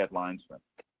judge and head linesman.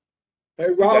 Hey,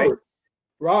 Robert. Okay?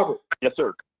 Robert. Yes,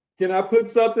 sir. Can I put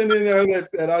something in there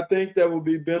that I think that would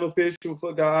be beneficial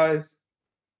for guys?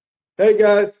 Hey,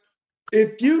 guys,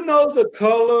 if you know the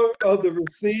color of the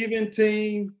receiving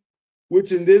team,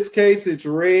 which in this case it's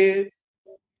red,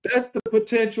 that's the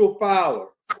potential fouler.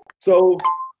 So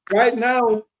right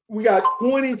now we got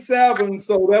 27,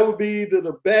 so that would be either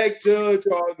the back judge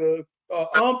or the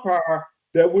umpire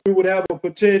that we would have a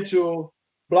potential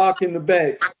block in the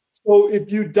back. So if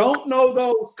you don't know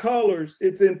those colors,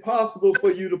 it's impossible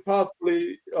for you to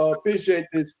possibly officiate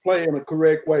this play in a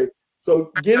correct way.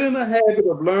 So get in the habit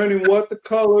of learning what the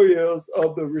color is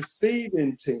of the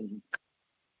receiving team.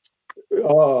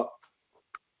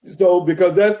 So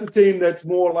because that's the team that's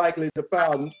more likely to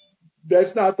foul.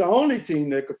 That's not the only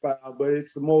team that could foul, but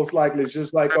it's the most likely. It's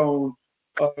just like on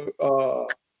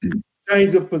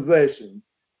change of possession.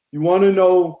 You want to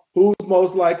know who's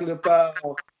most likely to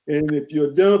foul, and if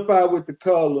you identify with the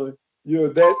color,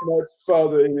 you're that much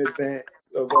further in advance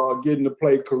of getting the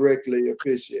play correctly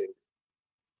officiated.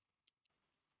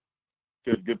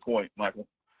 Good point, Michael.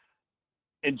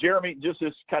 And Jeremy, just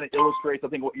this kind of illustrates, I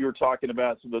think, what you were talking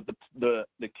about. So the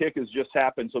kick has just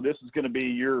happened. So this is going to be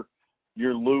your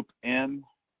loop in,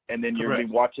 and then you're going to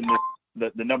be watching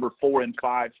the number 4 and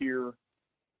 5 here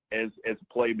as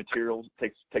play materials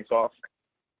takes off.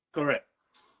 Correct.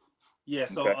 Yeah.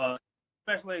 So Okay.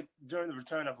 especially during the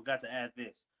return, I forgot to add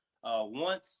this.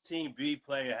 Once Team B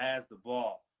player has the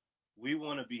ball, we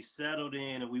want to be settled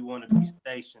in and we want to be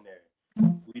stationary.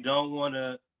 We don't want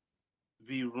to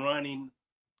be running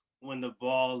when the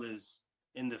ball is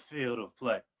in the field of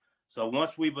play. So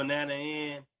once we banana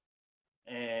in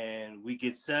and we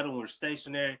get settled, we're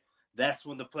stationary, that's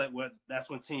when that's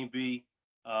when Team B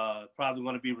probably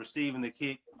going to be receiving the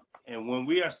kick. And when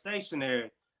we are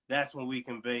stationary, that's when we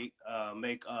can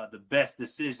make the best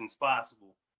decisions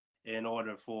possible in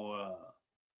order for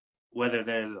whether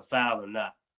there's a foul or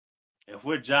not. If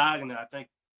we're jogging, I think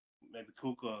maybe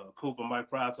Cooper, Mike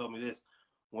Proud told me this.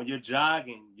 When you're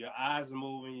jogging, your eyes are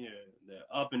moving, they're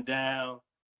up and down.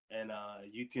 and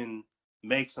you can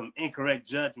make some incorrect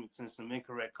judgments and some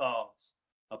incorrect calls,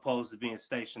 opposed to being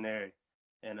stationary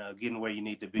and getting where you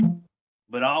need to be.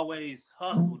 But always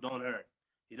hustle, don't hurry.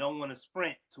 You don't want to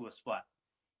sprint to a spot.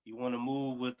 You want to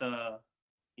move with,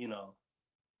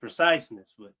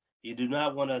 preciseness, but you do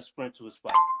not want to sprint to a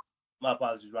spot. My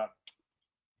apologies, Robert.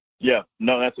 Yeah,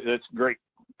 no, that's great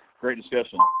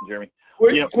discussion, Jeremy.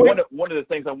 Quick. One of the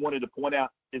things I wanted to point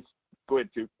out is, go ahead,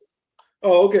 too.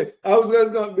 Oh, okay. I was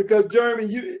just going because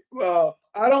Jeremy,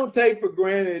 I don't take for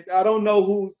granted. I don't know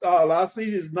who's. I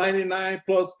see there's 99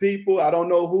 plus people. I don't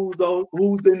know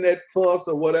who's in that plus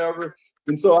or whatever.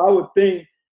 And so I would think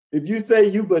if you say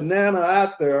you banana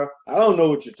out there, I don't know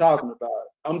what you're talking about.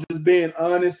 I'm just being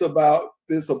honest about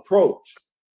this approach,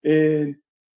 and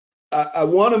I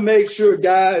want to make sure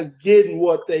guys getting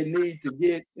what they need to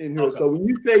get in here. Okay. So when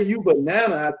you say you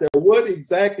banana out there, when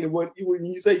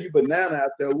you say you banana out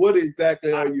there, what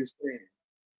exactly are you saying?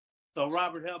 So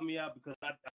Robert, help me out because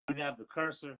I have the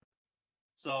cursor.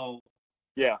 So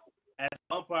yeah, at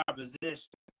the umpire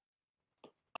position,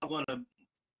 I'm going to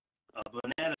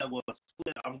banana will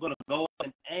split. I'm going to go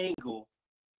an angle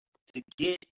to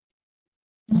get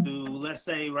to, let's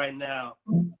say right now,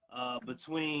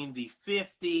 between the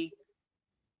 50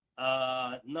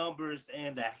 numbers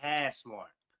and the hash mark.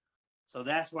 So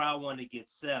that's where I want to get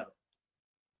settled.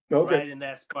 Okay. Right in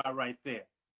that spot right there.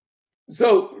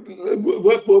 So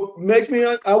what make me,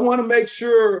 I want to make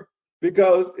sure,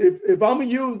 because if I'm going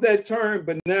to use that term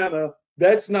banana,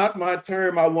 that's not my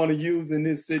term I want to use in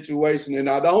this situation. And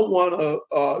I don't want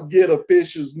to get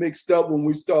officials mixed up when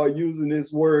we start using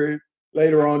this word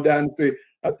later on down the street.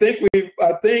 I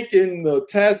think in the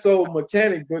TASO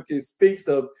mechanic book, it speaks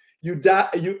of you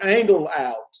angle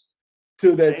out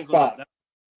to that spot.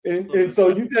 And so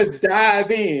you just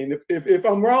dive in. If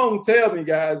I'm wrong, tell me,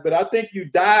 guys, but I think you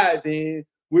dive in,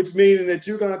 which meaning that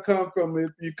you're going to come from,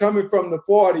 if you're coming from the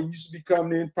 40, you should be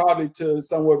coming in probably to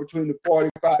somewhere between the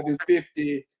 45 and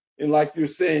 50. And like you're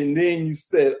saying, then you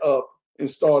set up and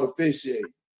start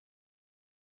officiating.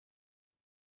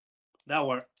 That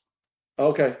worked.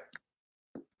 Okay.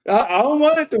 I don't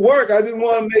want it to work. I just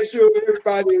want to make sure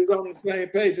everybody is on the same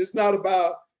page. It's not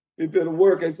about if it'll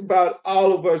work. It's about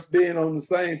all of us being on the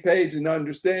same page and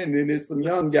understanding. There's some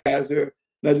young guys here,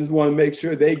 and I just want to make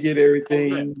sure they get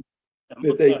everything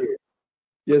that they get.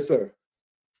 Yes, sir.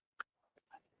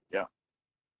 Yeah.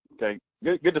 Okay.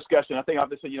 Good discussion. I think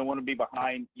obviously you want to be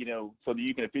behind, so that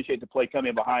you can officiate the play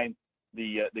coming behind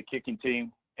the kicking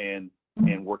team and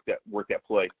work that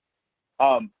play.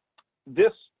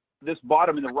 This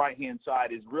bottom in the right-hand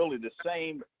side is really the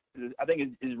same. I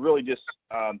think is really just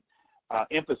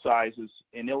emphasizes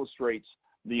and illustrates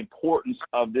the importance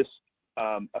of this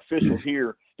official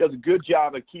here. Does a good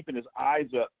job of keeping his eyes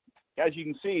up. As you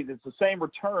can see, it's the same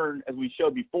return as we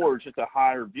showed before. It's just a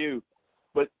higher view,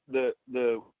 but the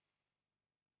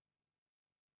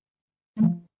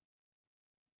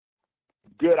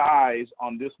good eyes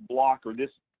on this block or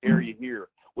this area here,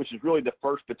 which is really the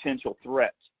first potential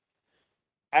threat.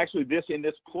 Actually, in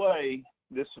this play,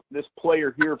 this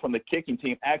player here from the kicking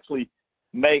team actually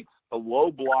makes a low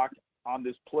block on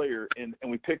this player, and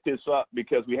we picked this up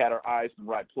because we had our eyes in the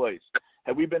right place.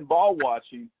 Had we been ball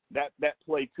watching, that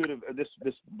play could have,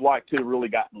 this block could have really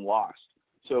gotten lost.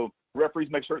 So referees,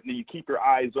 make certain that you keep your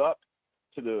eyes up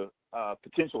to the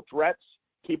potential threats,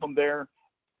 keep them there,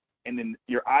 and then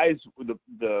your eyes will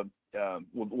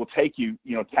take you,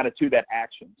 kind of to that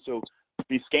action. So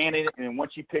be scanning it, and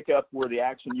once you pick up where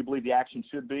you believe the action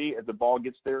should be as the ball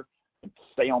gets there,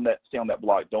 stay on that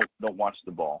block. Don't watch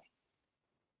the ball.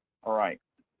 All right.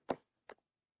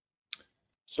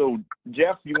 So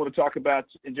Jeff, you want to talk about,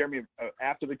 and Jeremy,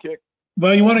 after the kick?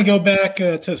 Well, you want to go back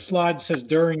to a slide that says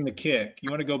during the kick. You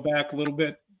want to go back a little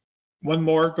bit. One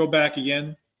more. Go back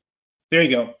again. There you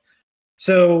go.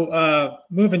 So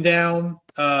moving down,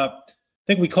 I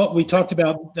think we talked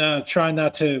about trying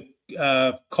not to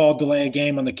delay a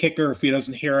game on the kicker. If he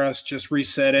doesn't hear us, just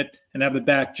reset it and have the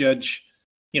back judge,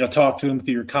 talk to him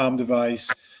through your comm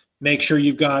device. Make sure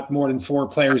you've got more than 4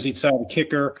 players each side of the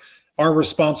kicker. Our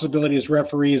responsibility as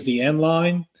referee is the end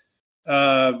line.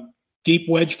 Deep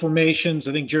wedge formations,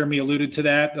 I think Jeremy alluded to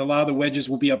that. A lot of the wedges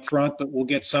will be up front, but we'll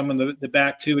get some in the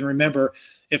back too. And remember,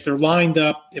 if they're lined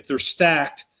up, if they're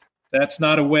stacked, that's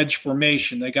not a wedge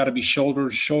formation. They got to be shoulder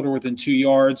to shoulder within 2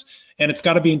 yards. And it's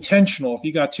got to be intentional. If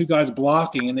you got 2 guys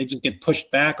blocking and they just get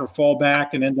pushed back or fall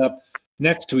back and end up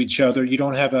next to each other, you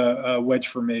don't have a wedge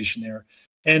formation there.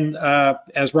 And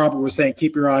as Robert was saying,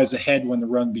 keep your eyes ahead when the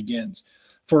run begins.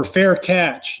 For a fair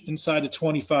catch inside the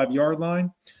 25-yard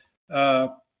line,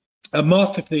 a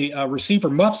muff, if the receiver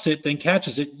muffs it, then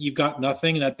catches it, you've got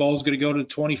nothing, and that ball's going to go to the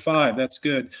 25. That's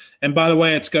good. And by the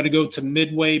way, it's got to go to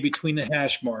midway between the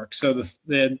hash marks. So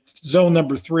the zone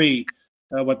number 3,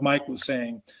 what Mike was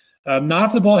saying. Not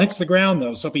if the ball hits the ground,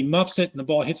 though. So if he muffs it and the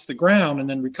ball hits the ground and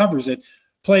then recovers it,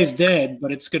 play's dead,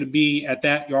 but it's going to be at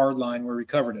that yard line where he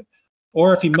recovered it.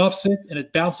 Or if he muffs it and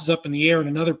it bounces up in the air and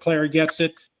another player gets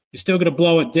it, he's still going to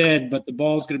blow it dead, but the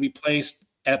ball is going to be placed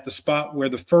at the spot where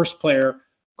the first player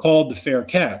called the fair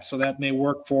catch. So that may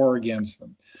work for or against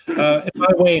them. And by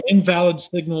the way, an invalid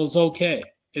signal is okay.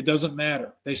 It doesn't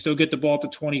matter. They still get the ball at the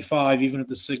 25, even if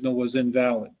the signal was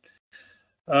invalid.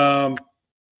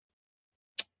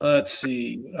 Let's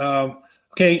see.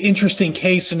 Okay, interesting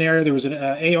case scenario. There was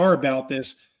an AR about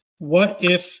this. What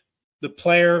if the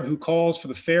player who calls for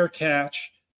the fair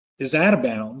catch is out of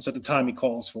bounds at the time he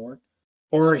calls for it,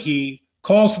 or he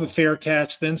calls for the fair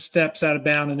catch, then steps out of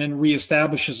bounds, and then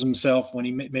reestablishes himself when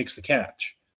he makes the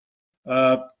catch?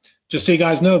 Just so you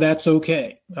guys know, that's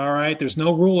okay. All right. There's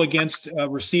no rule against a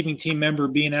receiving team member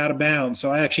being out of bounds.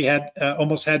 So I actually had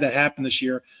almost had that happen this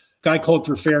year. Guy called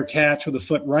for a fair catch with a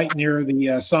foot right near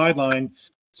the sideline.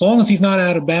 As long as he's not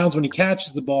out of bounds when he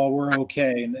catches the ball, we're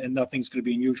okay, and nothing's going to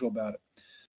be unusual about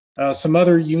it. Some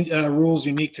other rules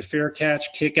unique to fair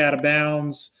catch: kick out of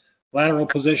bounds, lateral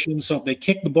position. So if they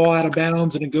kick the ball out of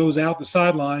bounds and it goes out the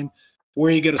sideline,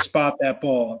 where are you going to spot that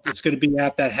ball? It's going to be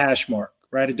at that hash mark,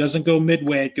 right? It doesn't go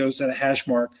midway. It goes at a hash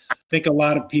mark. I think a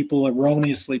lot of people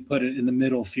erroneously put it in the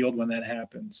middle field when that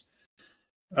happens.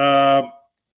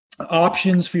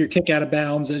 Options for your kick out of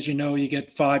bounds. As you know, you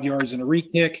get 5 yards in a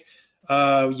re-kick.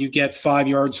 You get 5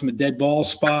 yards from a dead ball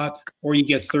spot, or you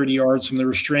get 30 yards from the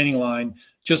restraining line.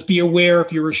 Just be aware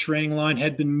if your restraining line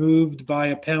had been moved by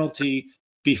a penalty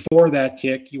before that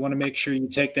kick, you want to make sure you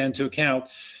take that into account.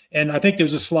 And I think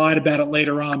there's a slide about it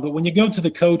later on, but when you go to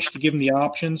the coach to give him the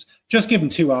options, just give him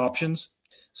 2 options.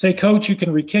 Say, coach, you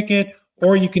can re-kick it,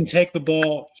 or you can take the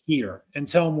ball here, and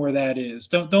tell him where that is.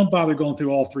 Don't bother going through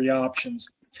all 3 options.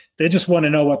 They just want to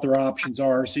know what their options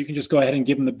are, so you can just go ahead and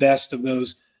give them the best of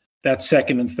those, that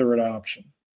second and third option.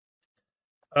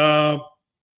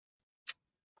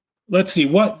 Let's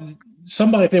see,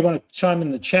 somebody, if they want to chime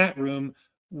in the chat room,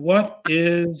 what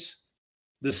is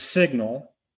the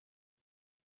signal,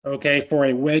 okay, for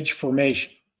a wedge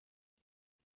formation?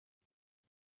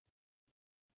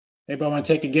 Anybody want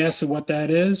to take a guess at what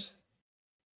that is?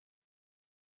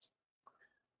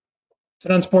 It's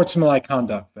an unsportsmanlike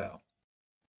conduct foul.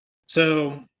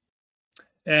 So,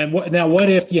 and what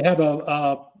if you have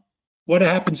what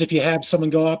happens if you have someone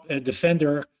go up, a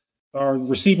defender or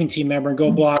receiving team member, and go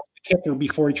block the kicker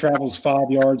before he travels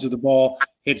 5 yards of the ball,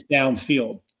 hits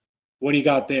downfield? What do you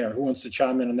got there? Who wants to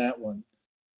chime in on that one?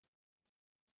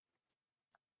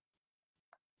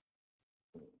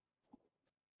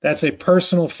 That's a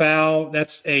personal foul.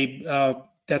 That's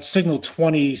signal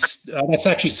 20. That's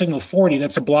actually signal 40.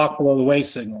 That's a block below the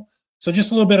waist signal. So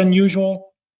just a little bit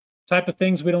unusual type of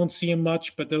things. We don't see them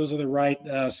much, but those are the right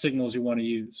signals you want to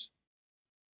use.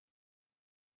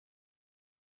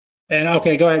 And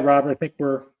okay, go ahead, Robert. I think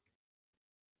we're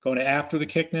going to after the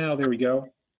kick now. There we go.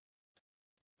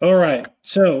 All right.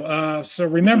 So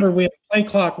remember, we have a play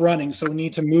clock running, so we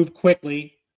need to move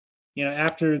quickly. You know,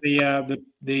 after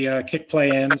the kick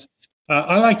play ends.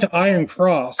 I like to iron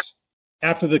cross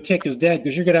after the kick is dead,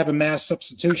 because you're going to have a mass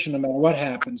substitution no matter what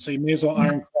happens. So you may as well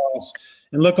iron cross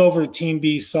and look over at Team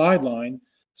B's sideline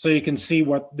so you can see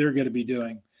what they're going to be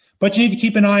doing. But you need to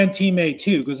keep an eye on Team A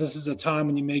too, because this is a time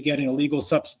when you may get an illegal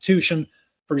substitution.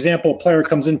 For example, a player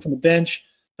comes in from the bench,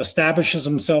 establishes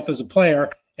himself as a player,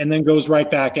 and then goes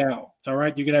right back out. All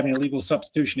right, you could have an illegal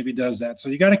substitution if he does that. So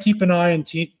you got to keep an eye on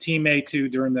Team A too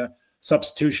during the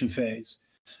substitution phase.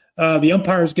 The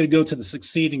umpire is going to go to the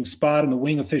succeeding spot, and the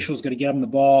wing official is going to get him the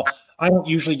ball. I don't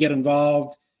usually get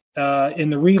involved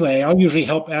in the relay. I'll usually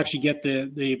help actually get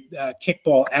the kick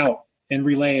ball out and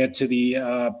relay it to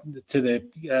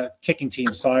the kicking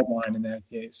team sideline in that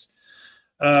case.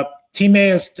 Team A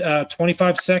has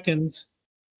 25 seconds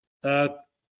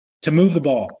to move the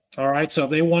ball. All right, so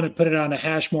if they want to put it on a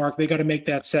hash mark, they got to make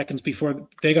that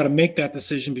they got to make that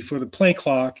decision before the play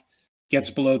clock gets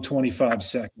below 25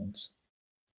 seconds.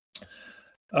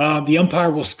 The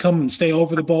umpire will come and stay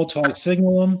over the ball till I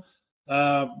signal them.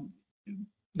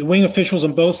 The wing officials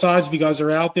on both sides, if you guys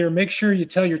are out there, make sure you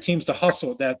tell your teams to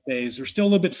hustle at that phase. They're still a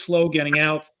little bit slow getting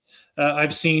out.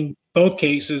 I've seen both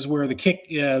cases where the kick,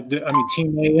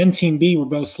 Team A and Team B were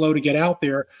both slow to get out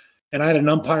there, and I had an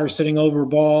umpire sitting over a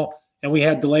ball, and we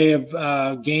had delay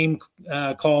of game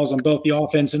calls on both the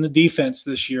offense and the defense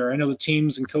this year. I know the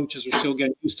teams and coaches are still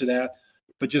getting used to that,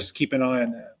 but just keep an eye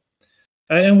on that.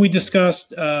 And we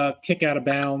discussed kick out of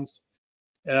bounds,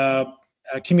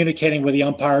 communicating with the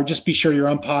umpire. Just be sure your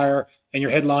umpire and your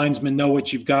head linesman know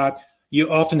what you've got. You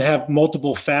often have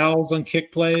multiple fouls on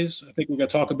kick plays. I think we're going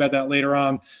to talk about that later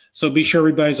on. So be sure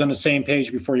everybody's on the same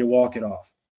page before you walk it off.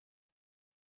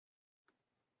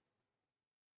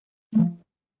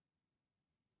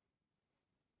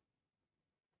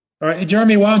 All right,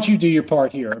 Jeremy, why don't you do your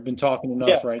part here? I've been talking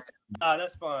enough, right?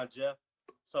 That's fine, Jeff.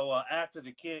 So after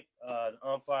the kick, the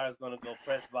umpire is going to go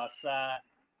press box side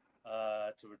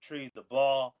to retrieve the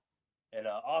ball. And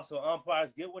also,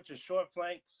 umpires, get with your short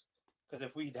flanks, because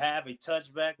if we have a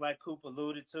touchback, like Coop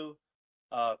alluded to,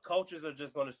 coaches are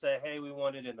just going to say, hey, we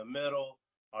want it in the middle,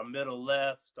 or middle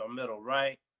left, or middle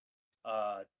right.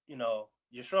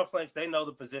 Your short flanks, they know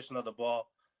the position of the ball.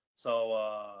 So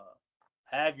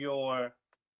have your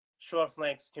short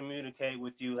flanks communicate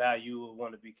with you how you would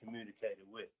want to be communicated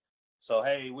with. So,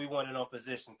 hey, we want it on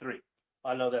position 3.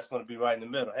 I know that's going to be right in the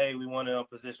middle. Hey, we want it on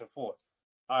position 4.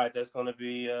 All right, that's going to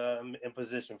be in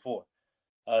position 4.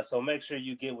 So make sure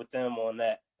you get with them on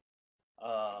that.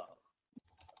 I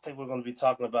think we're going to be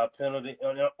talking about penalty.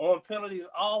 On penalties,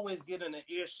 always get in the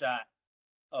earshot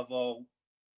of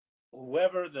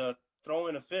whoever the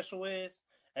throwing official is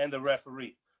and the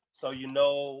referee. So you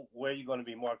know where you're going to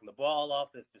be marking the ball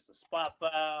off, if it's a spot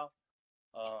foul.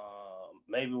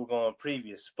 Maybe we're going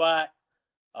previous spot.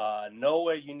 Know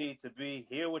where you need to be,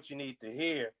 hear what you need to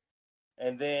hear,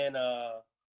 and then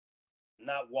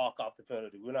not walk off the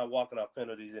penalty. We're not walking off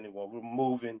penalties anymore. We're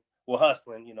moving. We're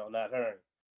hustling, not hurrying.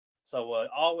 So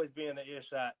always be in the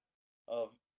earshot of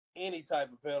any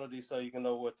type of penalty so you can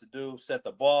know what to do, set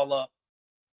the ball up.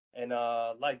 And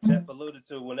like Jeff alluded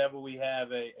to, whenever we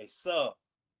have a sub,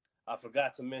 I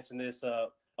forgot to mention this.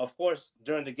 Of course,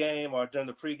 during the game or during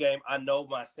the pregame, I know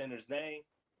my center's name.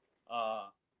 I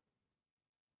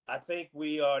think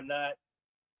we are not,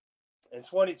 in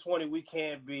 2020, we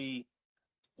can't be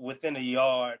within a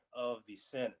yard of the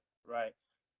center, right?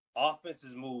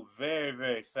 Offenses move very,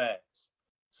 very fast.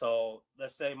 So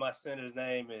let's say my center's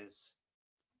name is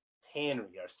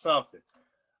Henry or something.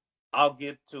 I'll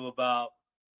get to about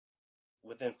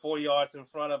within 4 yards in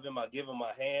front of him. I give him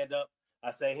my hand up.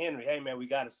 I say, Henry, hey, man, we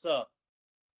got a sub.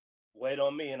 Wait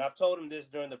on me. And I've told him this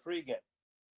during the pregame.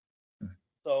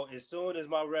 So as soon as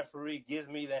my referee gives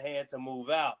me the hand to move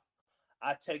out,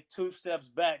 I take 2 steps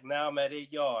back. Now I'm at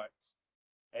 8 yards.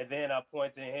 And then I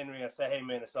point to Henry and say, hey,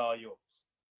 man, it's all yours.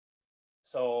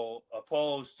 So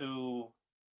opposed to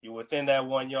you're within that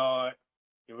 1 yard,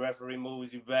 your referee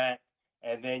moves you back,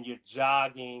 and then you're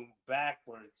jogging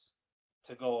backwards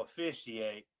to go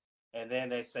officiate, and then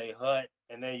they say hut,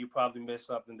 and then you probably miss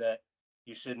something that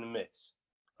you shouldn't miss,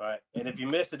 right? And if you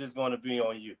miss it, it's going to be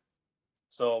on you.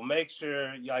 So make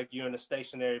sure you're in a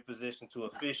stationary position to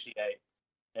officiate.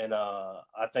 And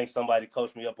I think somebody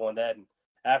coached me up on that. And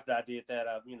after I did that,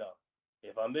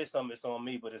 if I miss something, it's on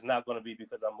me, but it's not going to be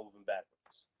because I'm moving backwards.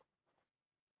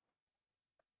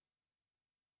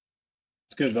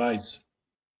 It's good advice.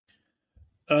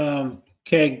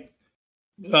 Okay.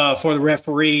 For the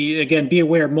referee, again, be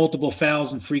aware of multiple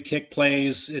fouls and free kick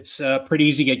plays. It's pretty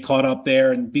easy to get caught up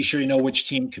there, and be sure you know which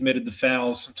team committed the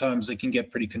fouls. Sometimes they can get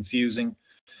pretty confusing.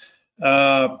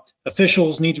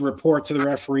 Officials need to report to the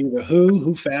referee the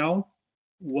who fouled,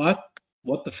 what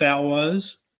the foul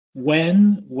was,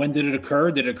 when did it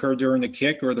occur? Did it occur during the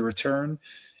kick or the return?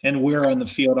 And where on the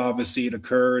field, obviously, it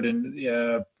occurred, and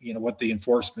what the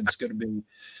enforcement's going to be.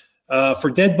 For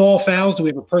dead ball fouls, do we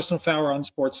have a personal foul or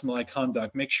unsportsmanlike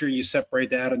conduct? Make sure you separate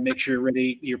that and make sure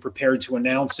you're prepared to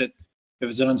announce it. If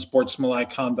it's an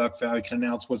unsportsmanlike conduct foul, you can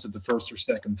announce was it the first or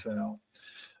second foul.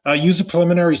 Use a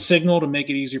preliminary signal to make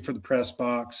it easier for the press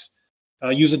box.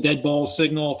 Use a dead ball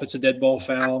signal if it's a dead ball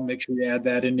foul. Make sure you add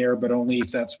that in there, but only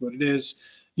if that's what it is.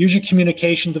 Use your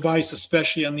communication device,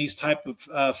 especially on these type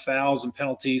of fouls and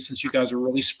penalties, since you guys are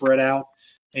really spread out.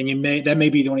 And that may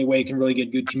be the only way you can really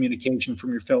get good communication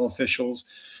from your fellow officials.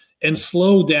 And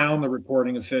slow down the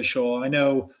reporting official. I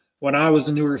know when I was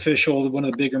a newer official, one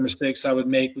of the bigger mistakes I would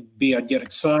make would be I'd get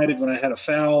excited when I had a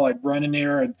foul. I'd run in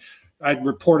there and I'd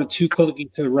report it too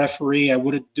quickly to the referee. I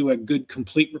wouldn't do a good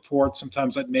complete report.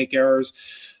 Sometimes I'd make errors.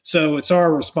 So it's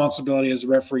our responsibility as a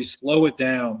referee, slow it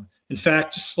down. In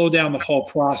fact, just slow down the whole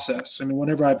process. I mean,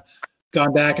 whenever I've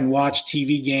gone back and watched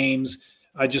TV games,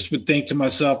 I just would think to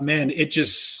myself, man, it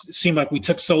just seemed like we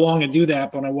took so long to do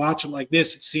that. But when I watch it like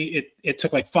this, it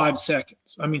took like 5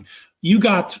 seconds. I mean, you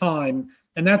got time,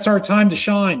 and that's our time to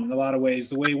shine in a lot of ways,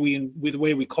 the way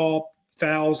we call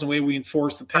fouls and the way we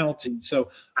enforce the penalty. So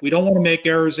we don't want to make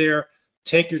errors there.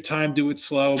 Take your time, do it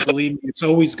slow. Believe me, it's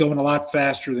always going a lot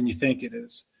faster than you think it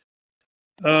is.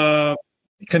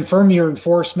 confirm your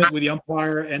enforcement with the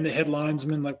umpire and the head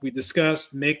linesman, like we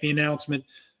discussed. Make the announcement,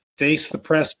 face the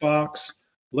press box,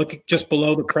 look just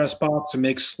below the press box, and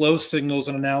make slow signals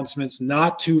and announcements,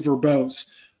 not too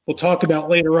verbose. We'll talk about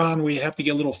later on. We have to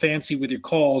get a little fancy with your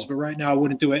calls, but right now I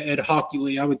wouldn't do it ad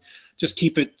hocly. I would just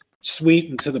keep it sweet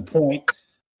and to the point,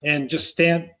 and just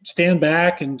stand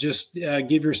back and just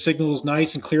give your signals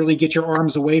nice and clearly. Get your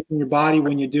arms away from your body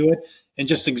when you do it, and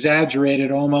just exaggerate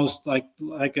it almost like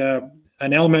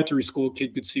an elementary school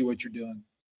kid could see what you're doing.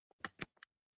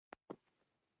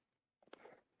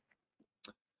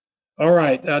 All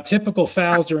right, typical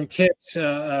fouls during kicks,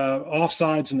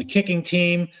 offsides in the kicking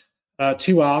team.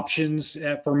 Two options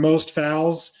for most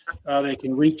fouls. They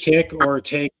can re-kick or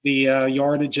take the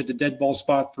yardage at the dead ball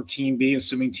spot for Team B,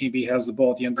 assuming Team B has the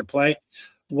ball at the end of the play.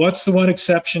 What's the one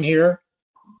exception here?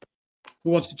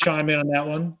 Who wants to chime in on that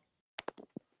one?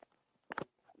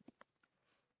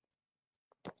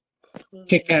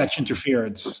 Kick catch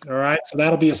interference. All right, so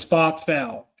that'll be a spot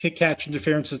foul. Kick catch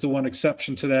interference is the one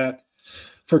exception to that.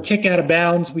 For kick out of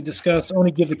bounds, we discussed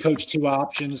only give the coach two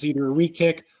options, either a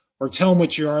re-kick or tell him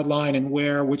which yard line and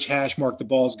which hash mark the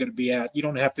ball is going to be at. You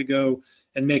don't have to go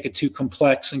and make it too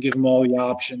complex and give them all the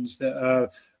options.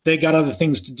 They got other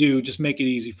things to do. Just make it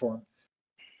easy for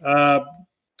them.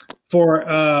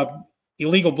 For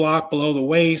illegal block below the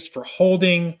waist, for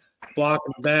holding, block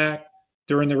in the back,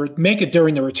 make it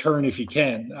during the return if you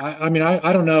can. I mean,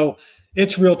 I don't know.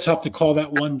 It's real tough to call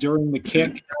that one during the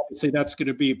kick. Obviously, that's going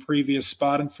to be a previous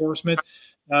spot enforcement.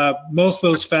 Most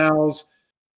of those fouls,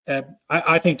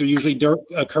 I think they're usually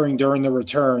occurring during the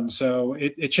return. So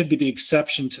it should be the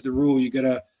exception to the rule. You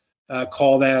got to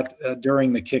call that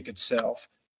during the kick itself.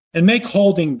 And make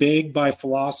holding big by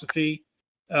philosophy.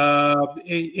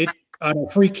 On a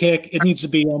free kick, it needs to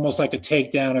be almost like a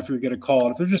takedown if you're going to call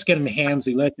it. If they're just getting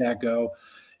handsy, let that go.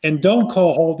 And don't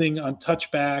call holding on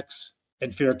touchbacks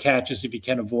and fair catches if you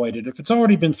can avoid it. If it's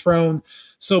already been thrown,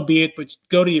 so be it. But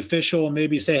go to the official and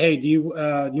maybe say, "Hey, do you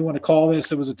want to call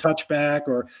this? It was a touchback,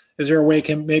 or is there a way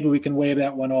maybe we can waive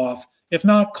that one off? If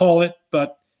not, call it.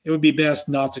 But it would be best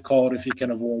not to call it if you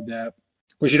can avoid that,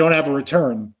 because you don't have a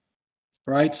return,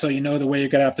 right? So you know the way you're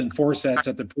going to have to enforce that's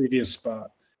at the previous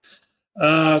spot.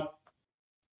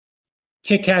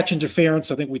 Kick catch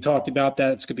interference. I think we talked about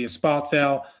that. It's going to be a spot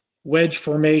foul. Wedge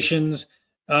formations.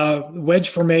 Wedge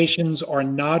formations are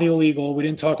not illegal. We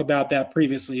didn't talk about that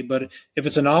previously, but if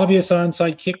it's an obvious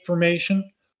onside kick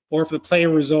formation, or if the play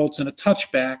results in a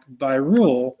touchback, by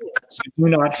rule, you do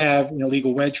not have an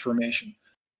illegal wedge formation.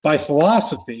 By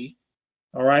philosophy,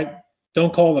 all right,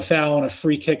 don't call the foul on a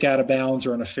free kick out of bounds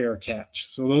or on a fair catch.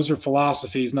 So those are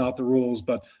philosophies, not the rules,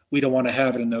 but we don't want to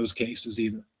have it in those cases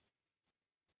either.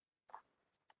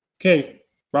 Okay,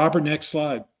 Robert, next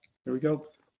slide. Here we go.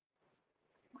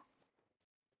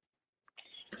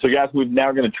 So, guys, we're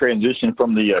now going to transition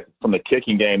from the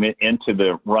kicking game into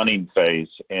the running phase,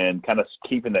 and kind of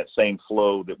keeping that same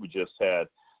flow that we just had.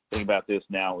 Think about this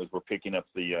now as we're picking up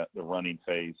the running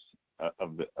phase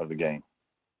of the game.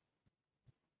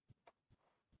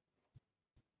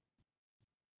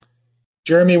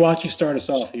 Jeremy, why don't you start us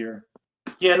off here?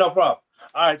 Yeah, no problem.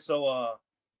 All right, so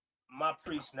my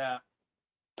pre-snap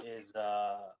is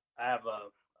I have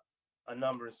a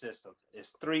numbering system.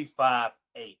 It's 3, 5,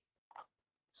 8.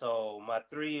 So my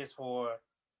 3 is for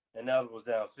ineligibles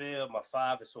downfield. My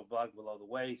 5 is for block below the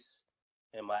waist,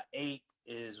 and my 8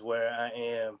 is where I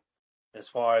am as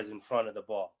far as in front of the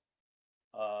ball.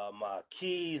 My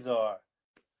keys are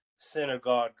center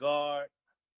guard.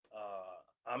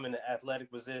 I'm in the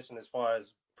athletic position as far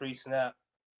as pre-snap.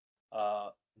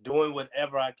 Doing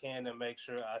whatever I can to make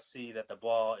sure I see that the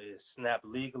ball is snapped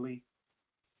legally.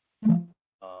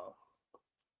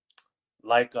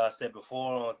 Like I said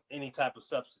before, on any type of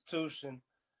substitution,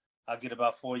 I get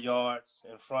about 4 yards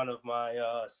in front of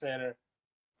my center,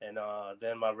 and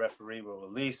then my referee will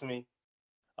release me.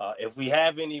 If we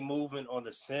have any movement on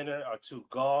the center or 2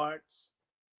 guards,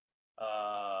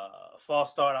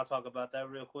 false start, I'll talk about that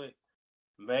real quick.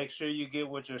 Make sure you get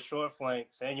with your short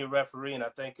flanks and your referee, and I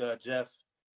think Jeff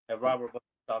and Robert were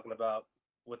talking about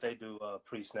what they do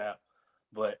pre-snap.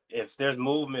 But if there's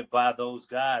movement by those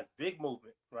guys, big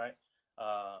movement, right,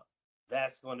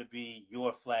 that's going to be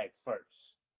your flag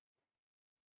first.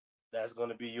 That's going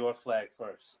to be your flag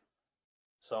first.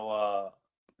 So,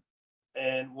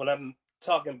 and when I'm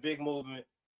talking big movement,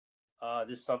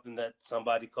 this is something that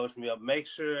somebody coached me up. Make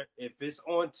sure if it's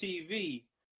on TV,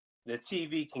 the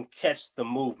TV can catch the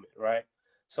movement, right?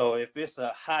 So if it's a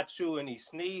hot chew and he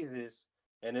sneezes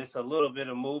and it's a little bit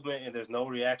of movement and there's no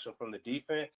reaction from the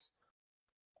defense,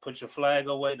 put your flag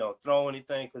away. Don't throw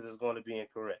anything because it's going to be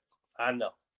incorrect. I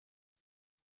know.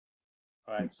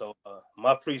 All right, so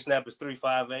my pre-snap is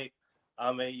 3.58.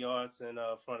 I'm 8 yards in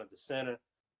front of the center,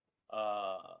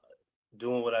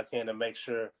 doing what I can to make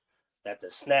sure that the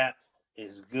snap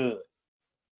is good.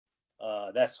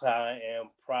 That's how I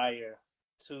am prior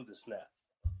to the snap.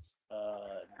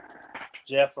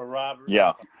 Jeff or Robert?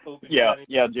 Yeah,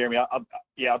 Jeremy.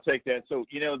 I'll take that. So,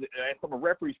 from a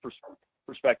referee's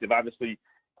perspective, obviously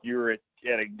you're at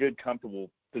a good,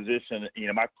 comfortable position.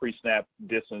 My pre-snap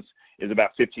distance is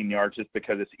about 15 yards just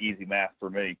because it's easy math for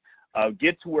me.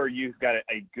 Get to where you've got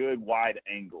a good wide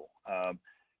angle.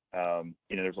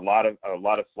 There's a lot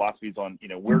of philosophies on,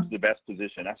 where's the best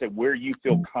position. I said where you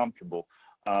feel comfortable,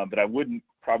 but I wouldn't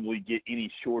probably get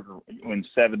any shorter when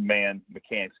 7-man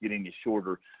mechanics get any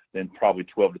shorter than probably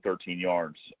 12 to 13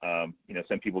 yards.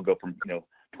 Some people go from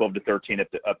 12 to 13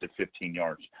 up to 15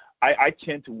 yards. I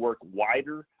tend to work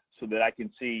wider so that I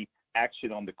can see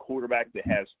action on the quarterback that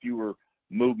has fewer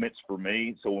movements for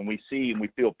me. So when we see and we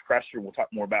feel pressure, we'll talk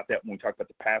more about that when we talk about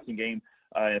the passing game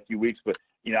in a few weeks. But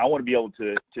I want to be able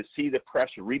to see the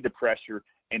pressure, read the pressure,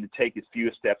 and to take as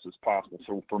few steps as possible.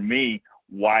 So for me,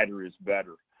 wider is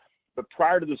better. But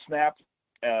prior to the snap,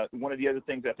 one of the other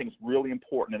things I think is really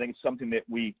important, I think it's something that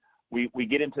we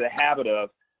get into the habit of,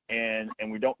 and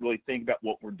we don't really think about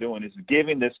what we're doing, is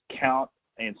giving this count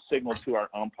and signal to our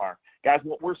umpire. Guys,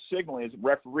 what we're signaling as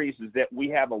referees is that we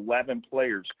have 11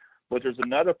 players. But there's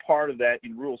another part of that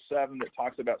in Rule 7 that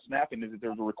talks about snapping, is that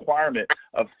there's a requirement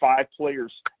of 5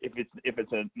 players if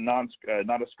it's a not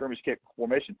a skirmish kick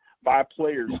formation, 5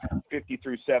 players 50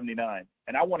 through 79.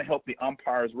 And I want to help the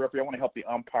umpire as a referee. I want to help the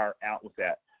umpire out with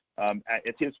that.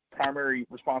 It's his primary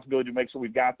responsibility to make sure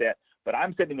we've got that. But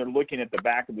I'm sitting there looking at the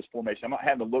back of this formation. I'm not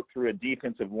having to look through a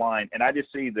defensive line, and I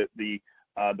just see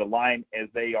the line as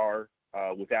they are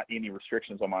without any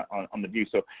restrictions on the view.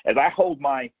 So as I hold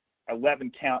my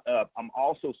 11 count up, I'm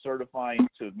also certifying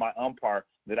to my umpire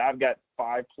that I've got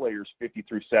 5 players 50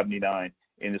 through 79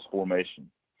 in this formation.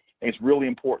 And it's really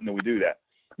important that we do that.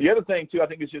 The other thing too, I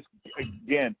think, is just,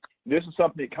 again, this is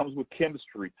something that comes with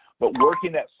chemistry, but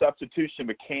working that substitution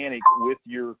mechanic with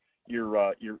your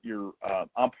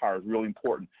umpire is really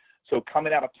important. So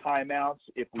coming out of timeouts,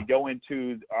 if we go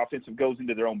into offensive goes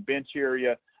into their own bench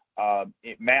area,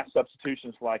 mass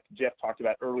substitutions like Jeff talked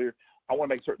about earlier, I want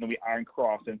to make certain that we iron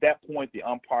cross. And at that point, the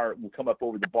umpire will come up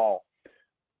over the ball.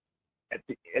 At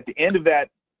the end of that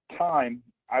time,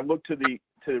 I look to the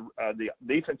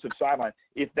defensive sideline.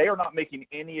 If they are not making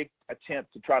any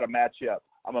attempt to try to match up,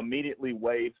 I'm immediately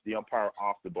wave the umpire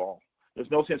off the ball.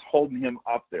 There's no sense holding him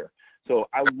up there. So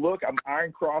I'm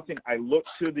iron crossing. I look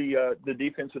to the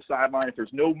defensive sideline. If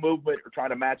there's no movement or trying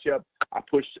to match up, I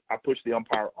push the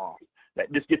umpire off. That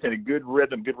just gets in a good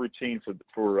rhythm, good routine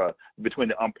for between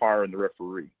the umpire and the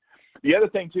referee. The other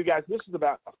thing too, guys, this is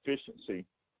about efficiency.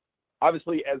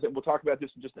 Obviously, as we'll talk about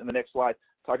this just in the next slide,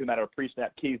 talking about our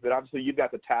pre-snap keys, but obviously you've got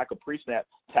the pre-snap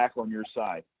tackle on your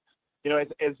side.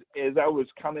 As I was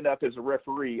coming up as a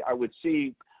referee, I would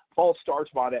see false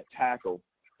starts by that tackle,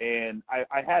 and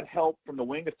I had help from the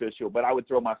wing official, but I would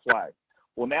throw my flag.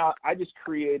 Well, now I just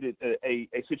created a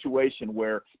situation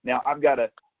where now I've got to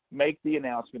make the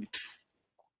announcement,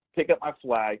 pick up my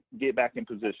flag, get back in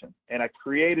position. And I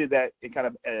created that in kind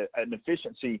of an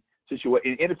inefficiency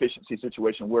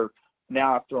situation where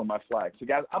now I've thrown my flag. So,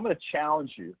 guys, I'm going to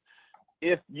challenge you.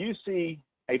 If you see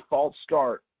a false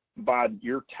start by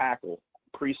your tackle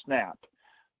pre-snap,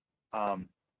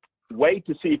 wait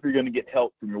to see if you're going to get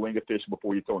help from your wing official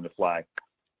before you throw in the flag.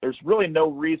 There's really no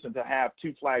reason to have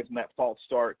 2 flags in that false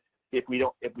start if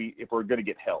we're going to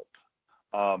get help.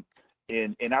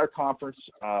 In our conference,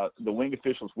 the wing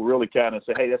officials will really kind of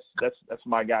say, hey, that's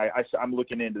my guy. I'm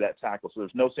looking into that tackle. So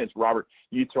there's no sense, Robert,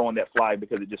 you throwing that flag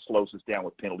because it just slows us down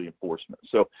with penalty enforcement.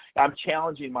 So I'm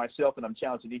challenging myself, and I'm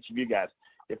challenging each of you guys.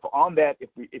 If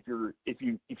you're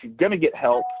going to get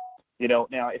help,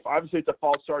 now if obviously it's a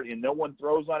false start and no one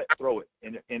throws on it, throw it.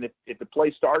 And if the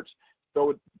play starts,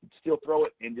 throw it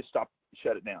and just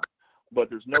shut it down. But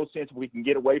there's no sense we can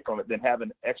get away from it than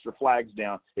having extra flags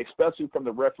down, especially from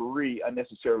the referee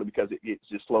unnecessarily, because it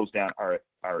just slows down our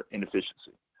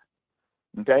inefficiency.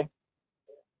 Okay?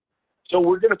 So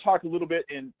we're going to talk a little bit,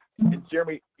 and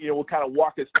Jeremy, will kind of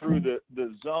walk us through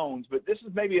the zones, but this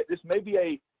may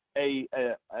be a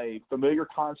familiar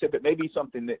concept. It may be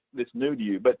something that's new to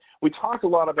you, but we talk a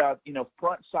lot about,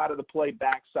 front side of the play,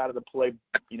 back side of the play,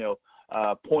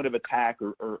 point of attack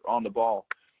or on the ball.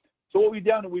 So what we've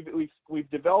done, we've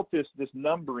developed this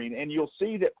numbering, and you'll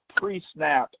see that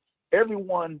pre-snap,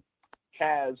 everyone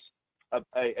has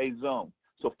a zone.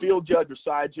 So field judge or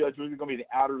side judge, we're going to be the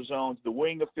outer zones. The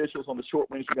wing officials on the short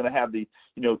wings are going to have the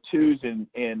 2s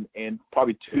and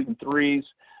probably 2s and 3s.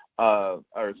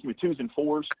 or excuse me, 2s and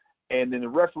 4s. And then the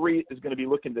referee is going to be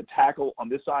looking to tackle on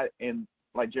this side. And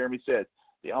like Jeremy said,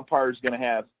 the umpire is going to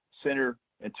have center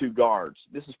and 2 guards.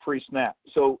 This is pre-snap.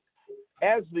 So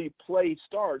as the play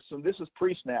starts, and this is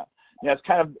pre-snap, now it's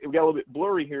kind of, we got a little bit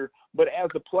blurry here, but as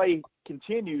the play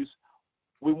continues,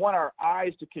 we want our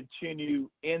eyes to continue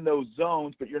in those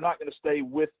zones, but you're not going to stay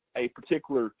with a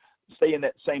particular, stay in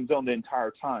that same zone the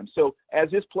entire time. So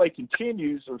as this play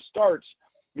continues or starts,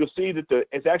 you'll see that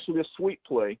it's actually a sweep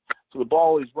play. So the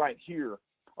ball is right here.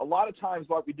 A lot of times,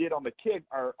 like we did on the kick,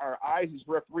 our eyes as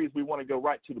referees, we want to go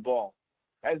right to the ball.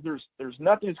 As there's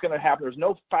nothing that's going to happen. There's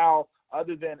no foul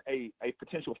other than a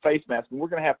potential face mask, and we're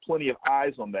going to have plenty of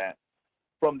eyes on that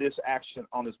from this action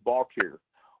on this ball carrier.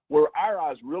 Where our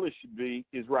eyes really should be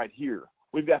is right here.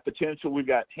 We've got potential. We've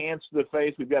got hands to the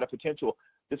face. We've got a potential.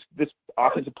 This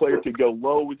offensive player could go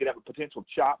low. We could have a potential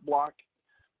chop block.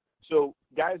 So,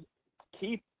 guys,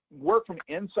 keep work from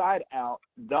inside out,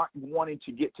 not wanting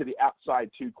to get to the outside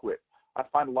too quick. I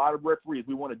find a lot of referees,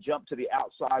 we want to jump to the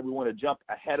outside. We want to jump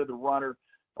ahead of the runner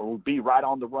or be right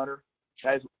on the runner.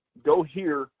 Guys, go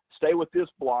here, stay with this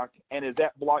block, and as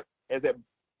that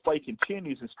play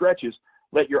continues and stretches,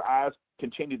 let your eyes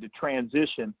continue to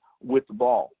transition with the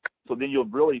ball. So then you'll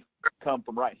really come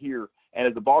from right here. And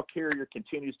as the ball carrier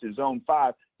continues to zone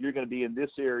 5, you're going to be in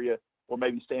this area or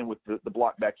maybe staying with the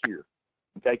block back here.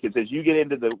 Okay, because as you get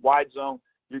into the wide zone,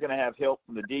 you're going to have help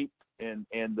from the deep and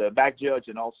the back judge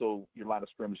and also your line of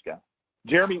scrimmage guy.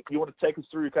 Jeremy, you want to take us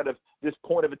through kind of this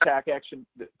point of attack action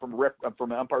from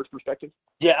an umpire's perspective?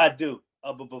 Yeah, I do.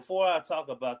 But before I talk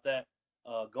about that,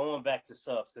 going back to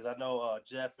subs, because I know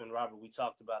Jeff and Robert, we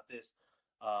talked about this.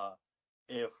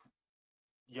 If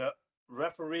your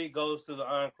referee goes through the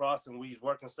iron cross and we's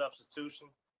working substitution,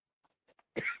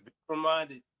 be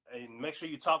reminded and make sure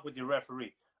you talk with your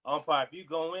referee. Umpire, if you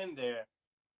go in there,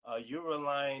 you're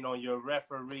relying on your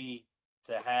referee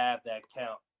to have that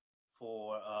count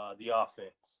for the offense,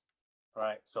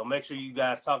 right? So make sure you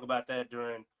guys talk about that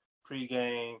during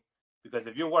pregame, because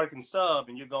if you're working sub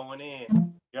and you're going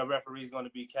in, your referee is going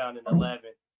to be counting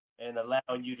 11 and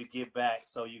allowing you to get back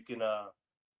so you can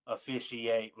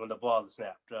officiate when the ball is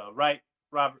snapped. Right,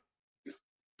 Robert?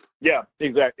 Yeah,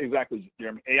 exactly,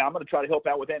 Jeremy. Hey, I'm going to try to help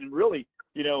out with that. And really,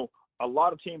 a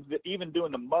lot of teams that even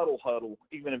doing the muddle huddle,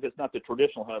 even if it's not the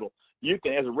traditional huddle, you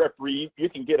can, as a referee, you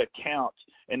can get a count.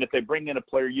 And if they bring in a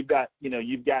player, you've got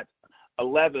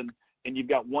 11 and you've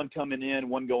got one coming in,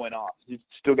 one going off. You've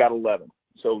still got 11.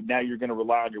 So now you're going to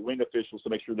rely on your wing officials to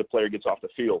make sure the player gets off the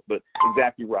field. But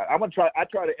exactly right. I try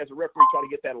to, as a referee, try to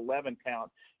get that 11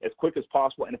 count as quick as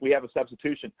possible. And if we have a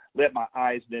substitution, let my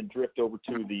eyes then drift over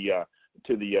to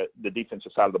the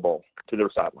defensive side of the ball, to their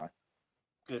sideline.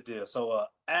 Good deal. So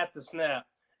at the snap,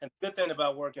 and the good thing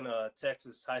about working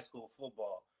Texas high school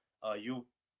football, you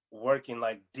working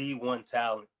like D1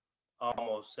 talent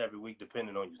almost every week,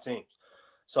 depending on your teams.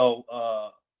 So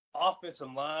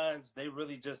offensive lines, they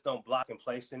really just don't block in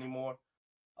place anymore.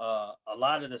 A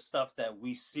lot of the stuff that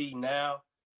we see now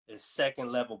is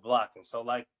second level blocking. So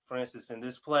like, for instance, in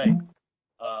this play,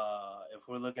 if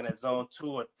we're looking at zone 2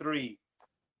 or 3,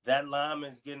 that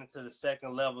lineman's getting to the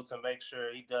second level to make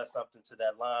sure he does something to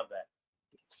that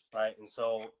linebacker, right? And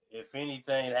so if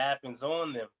anything happens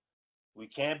on them, we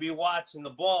can't be watching the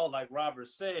ball like Robert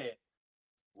said.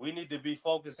 We need to be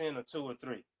focusing on 2 or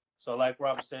 3. So like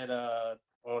Robert said,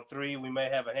 on 3, we may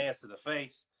have a hands to the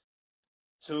face.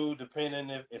 2, depending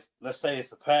if let's say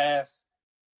it's a pass,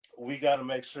 we got to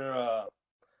make sure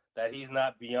that he's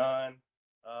not beyond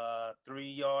 3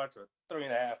 yards or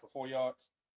 3.5 or 4 yards,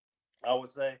 I would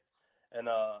say. And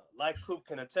like Coop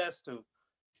can attest to,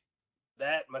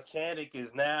 that mechanic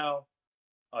is now,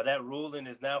 or that ruling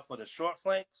is now for the short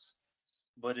flanks.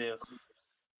 But if,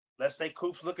 let's say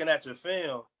Coop's looking at your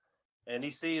film and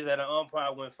he sees that an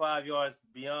umpire went 5 yards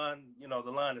beyond,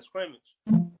 the line of scrimmage,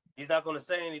 he's not going to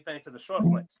say anything to the short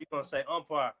flanks. He's going to say,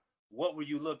 umpire, what were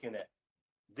you looking at?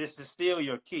 This is still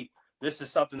your key. This is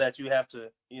something that you have to,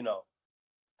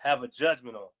 have a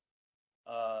judgment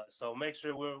on. So make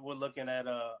sure we're looking at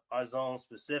our zone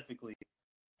specifically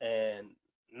and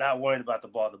not worrying about the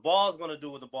ball. The ball is going to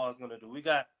do what the ball is going to do. We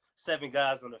got 7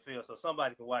 guys on the field, so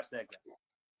somebody can watch that guy.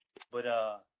 But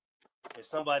if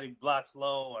somebody blocks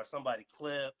low or somebody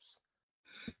clips,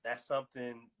 that's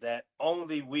something that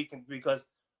only we can, because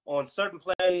on certain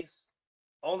plays,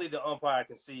 only the umpire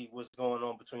can see what's going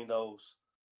on between those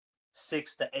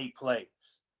 6 to 8 players.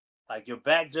 Like your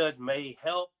back judge may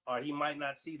help, or he might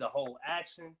not see the whole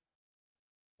action.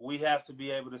 We have to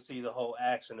be able to see the whole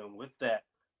action. And with that,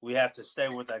 we have to stay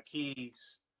with our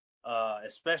keys,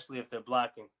 especially if they're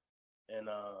blocking. And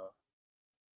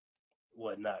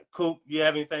whatnot. Coop, you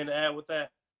have anything to add with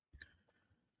that?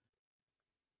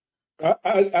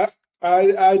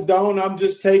 I don't. I'm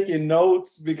just taking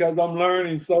notes because I'm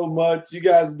learning so much. You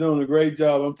guys are doing a great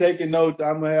job. I'm taking notes.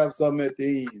 I'm gonna have something at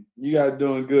the end. You guys are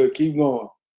doing good. Keep going.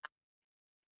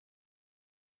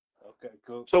 Okay,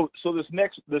 cool. So this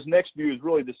next view is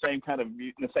really the same kind of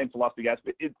view, the same philosophy, guys.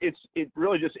 But it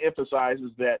really just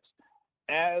emphasizes that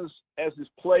as this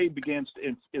play is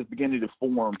beginning to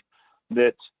form,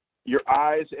 that your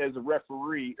eyes as a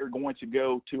referee are going to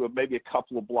go to maybe a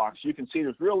couple of blocks. You can see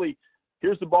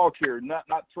here's the ball carrier, not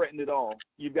threatened at all.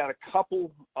 You've got a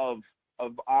couple of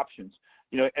options.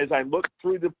 You know, as I look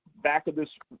through the back of this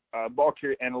ball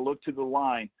carrier and I look to the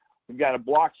line, we've got a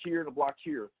block here and a block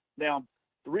here. Now,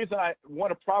 the reason I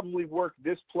want to probably work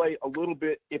this play a little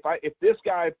bit, if this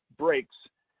guy breaks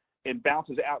and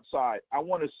bounces outside, I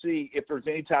want to see if there's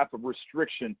any type of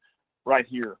restriction right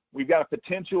here. We've got a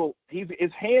potential.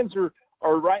 His hands are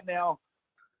right now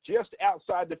just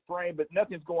outside the frame, but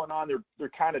nothing's going on. They're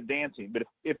kind of dancing. But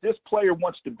if this player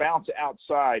wants to bounce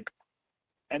outside,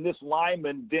 and this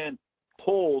lineman then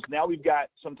pulls, now we've got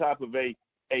some type of a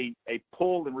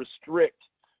pull and restrict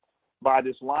by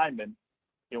this lineman.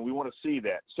 You know, we want to see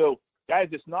that. So, guys,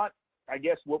 it's not, I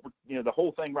guess, the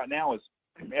whole thing right now is,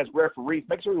 as referees,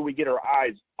 make sure that we get our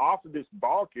eyes off of this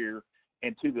ball carrier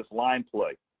and to this line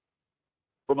play.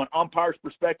 From an umpire's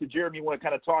perspective, Jeremy, you want to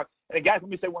kind of talk? And, guys, let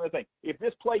me say one other thing. If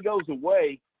this play goes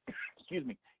away, excuse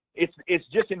me, it's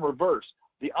just in reverse.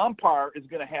 The umpire is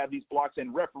going to have these blocks,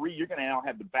 and referee, you're going to now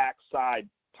have the backside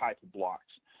type of blocks.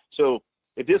 So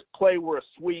if this play were a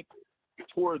sweep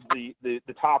towards the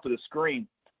top of the screen,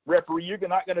 referee, you're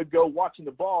not going to go watching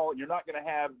the ball. You're not going to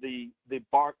have the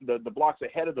blocks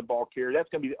ahead of the ball carrier. That's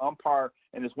going to be the umpire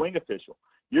and his wing official.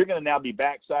 You're going to now be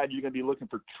backside. You're going to be looking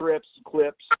for trips,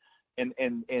 clips, and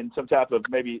some type of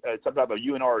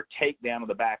UNR or takedown on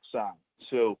the backside.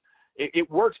 So it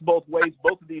works both ways.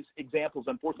 Both of these examples,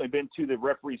 unfortunately, have been to the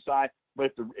referee side.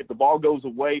 But if the ball goes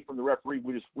away from the referee,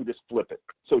 we just flip it.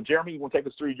 So Jeremy, you want to take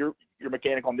us through your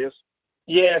mechanic on this?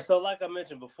 Yeah, so like I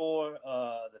mentioned before,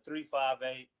 the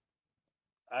 3-5-8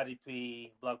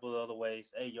 IDP, block below the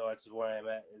waist, 8 yards is where I'm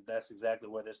at. That's exactly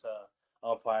where this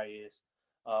umpire is.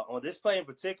 On this play in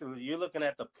particular, you're looking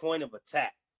at the point of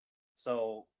attack.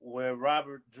 So where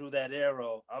Robert drew that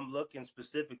arrow, I'm looking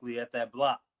specifically at that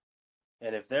block.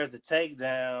 And if there's a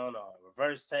takedown or a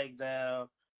reverse takedown,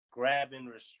 grab and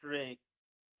restrict,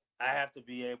 I have to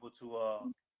be able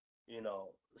to,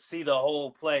 see the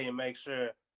whole play and make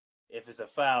sure if it's a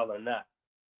foul or not,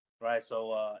 right?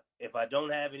 So if I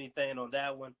don't have anything on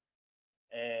that one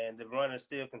and the runner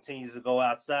still continues to go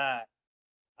outside,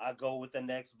 I go with the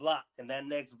next block. And that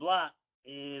next block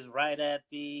is right at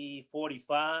the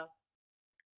 45.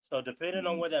 So depending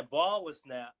on where that ball was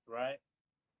snapped, right,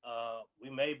 we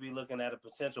may be looking at a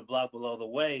potential block below the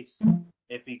waist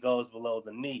if he goes below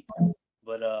the knee.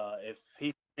 But if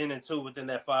he's in and two within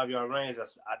that 5-yard range,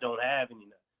 I don't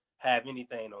have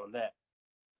anything on that.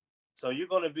 So you're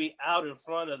going to be out in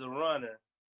front of the runner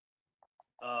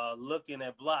looking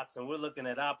at blocks, and we're looking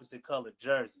at opposite colored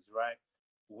jerseys, right?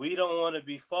 We don't want to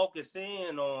be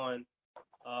focusing on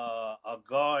a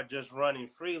guard just running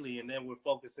freely, and then we're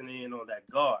focusing in on that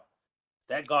guard.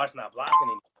 That guard's not blocking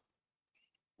anything.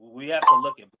 We have to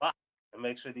look at blocks and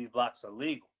make sure these blocks are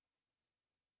legal.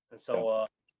 And so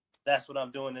that's what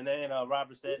I'm doing. And then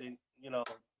Robert said,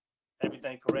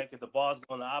 everything correct. If the ball's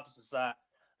going the opposite side,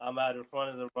 I'm out in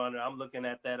front of the runner. I'm looking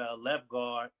at that left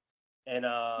guard, and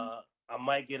I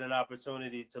might get an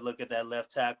opportunity to look at that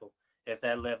left tackle if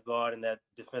that left guard and that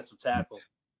defensive tackle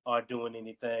are doing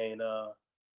anything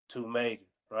too major,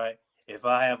 right? If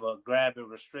I have a grab and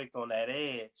restrict on that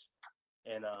edge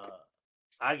and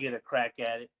I get a crack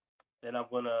at it, then I'm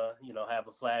going to, have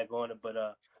a flag on it.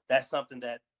 But that's something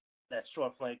that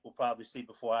short flank will probably see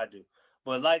before I do.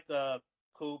 But like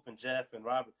Coop and Jeff and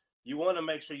Robert, you want to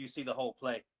make sure you see the whole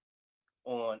play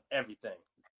on everything.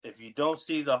 If you don't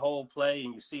see the whole play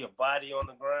and you see a body on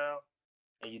the ground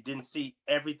and you didn't see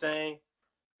everything,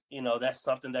 that's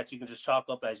something that you can just chalk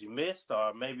up as you missed,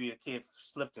 or maybe a kid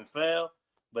slipped and fell.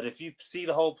 But if you see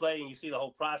the whole play and you see the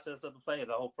whole process of the play,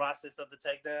 the whole process of the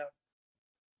takedown,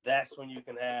 that's when you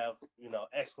can have,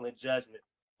 excellent judgment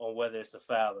on whether it's a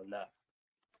foul or not.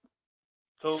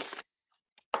 Cool.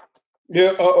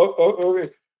 Yeah. Okay.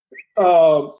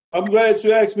 I'm glad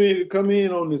you asked me to come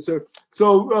in on this, sir.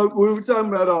 So we were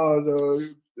talking about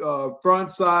the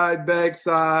front side, back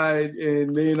side,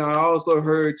 and then I also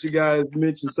heard you guys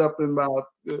mention something about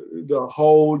the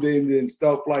holding and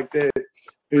stuff like that.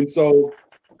 And so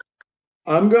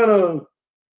I'm gonna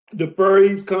defer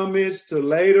these comments to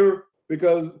later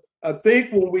because I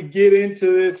think when we get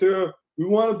into this here, we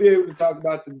want to be able to talk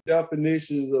about the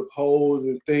definitions of holds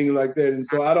and things like that. And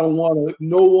so I don't want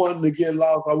no one to get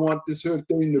lost. I want this here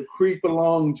thing to creep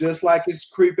along just like it's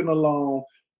creeping along.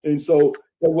 And so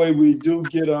that way we do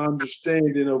get an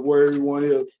understanding of where everyone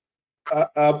is.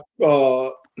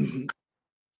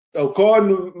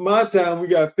 According to my time, we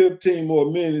got 15 more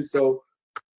minutes. So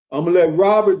I'm going to let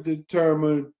Robert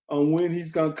determine on when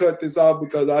he's going to cut this off,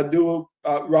 because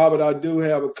Robert, I do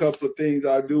have a couple of things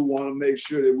I do want to make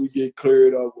sure that we get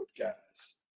cleared up with,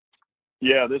 guys.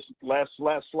 Yeah, this last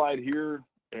slide here,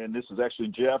 and this is actually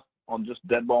Jeff on just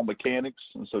dead ball mechanics.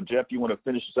 And so, Jeff, you want to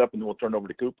finish this up, and then we'll turn it over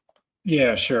to Coop?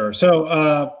 Yeah, sure.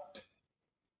 So,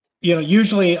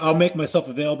 usually I'll make myself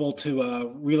available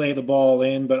to relay the ball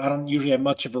in, but I don't usually have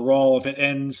much of a role. If it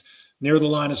ends near the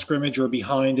line of scrimmage or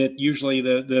behind it, usually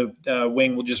the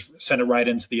wing will just send it right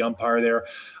into the umpire there.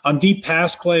 On deep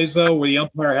pass plays, though, where the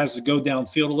umpire has to go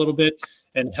downfield a little bit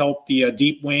and help the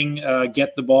deep wing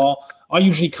get the ball, I'll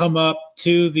usually come up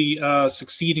to the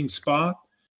succeeding spot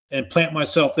and plant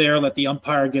myself there, let the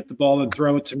umpire get the ball and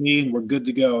throw it to me, and we're good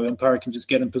to go. The umpire can just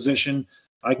get in position.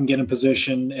 I can get in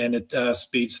position, and it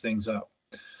speeds things up.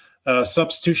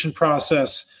 Substitution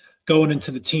process going into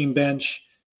the team bench.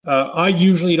 I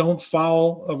usually don't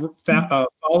follow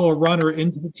a runner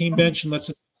into the team bench unless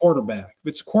it's a quarterback. If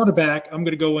it's a quarterback, I'm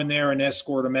going to go in there and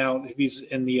escort him out if he's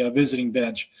in the visiting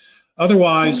bench.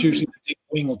 Otherwise, usually the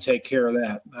wing will take care of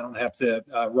that. I don't have to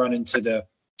run into the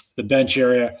bench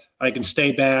area. I can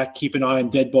stay back, keep an eye on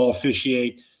dead ball,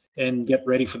 officiate, and get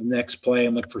ready for the next play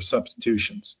and look for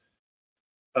substitutions.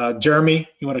 Jeremy,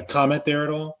 you want to comment there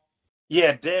at all?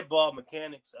 Yeah, dead ball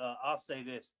mechanics. I'll say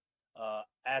this.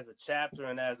 As a chapter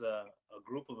and as a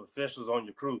group of officials on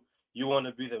your crew, you want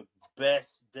to be the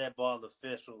best dead ball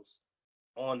officials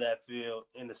on that field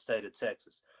in the state of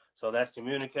Texas. So that's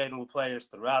communicating with players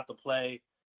throughout the play,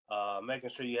 making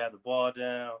sure you have the ball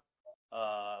down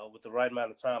with the right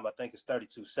amount of time. I think it's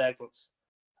 32 seconds.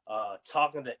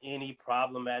 Talking to any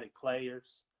problematic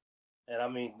players. And I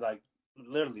mean, like,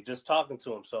 literally just talking to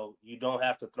them, so you don't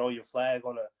have to throw your flag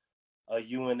on a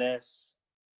UNS,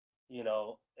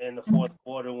 in the fourth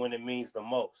quarter when it means the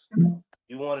most.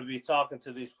 You want to be talking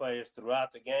to these players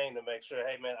throughout the game to make sure,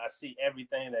 hey, man, I see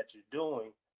everything that you're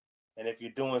doing, and if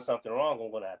you're doing something wrong, I'm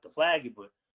going to have to flag you,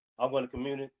 but I'm going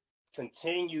to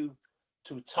continue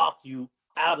to talk you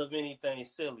out of anything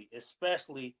silly,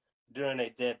 especially during a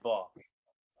dead ball,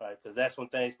 right? Because that's when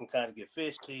things can kind of get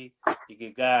fishy. You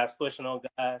get guys pushing on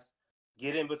guys.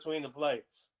 Get in between the players.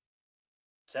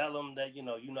 Tell them that, you're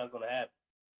not going to have it.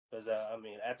 Because,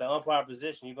 at the umpire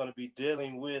position, you're going to be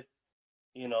dealing with,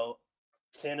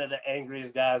 10 of the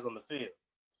angriest guys on the field.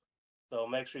 So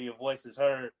make sure your voice is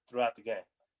heard throughout the game.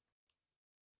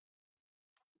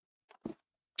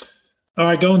 All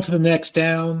right, going to the next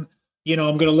down. I'm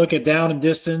going to look at down and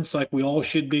distance like we all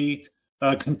should be.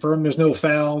 Confirm there's no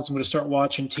fouls. I'm going to start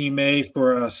watching Team A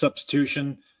for a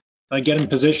substitution. Get in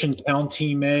position, count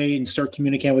Team A, and start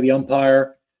communicating with the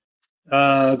umpire.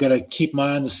 Got to keep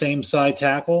my eye on the same side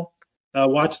tackle.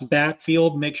 Watch the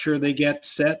backfield, make sure they get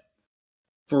set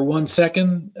for 1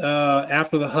 second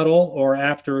after the huddle or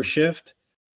after a shift,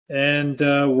 and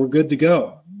we're good to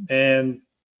go. And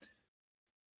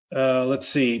let's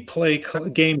see,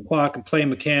 game clock and play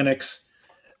mechanics.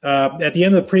 At the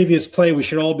end of the previous play, we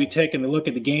should all be taking a look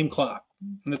at the game clock.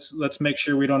 Let's make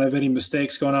sure we don't have any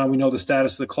mistakes going on. We know the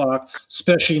status of the clock,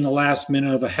 especially in the last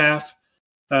minute of a half.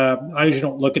 I usually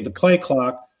don't look at the play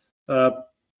clock,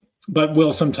 but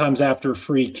will sometimes after a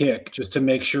free kick, just to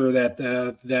make sure that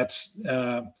that's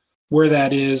where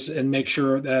that is, and make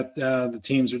sure that the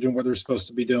teams are doing what they're supposed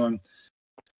to be doing.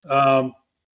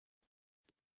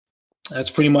 That's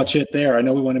pretty much it there. I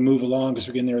know we want to move along because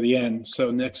we're getting near the end.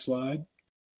 So next slide.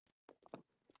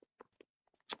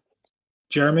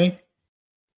 Jeremy?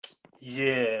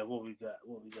 Yeah, what we got?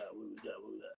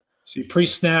 See,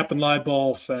 pre-snap and live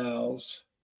ball fouls.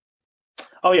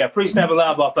 Oh, yeah, pre-snap and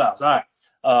live ball fouls. All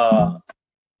right.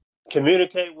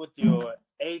 Communicate with your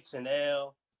H and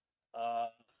L.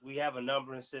 We have a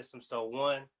numbering system. So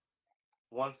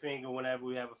one finger whenever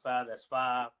we have a foul, that's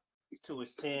 5. 2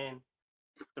 is 10.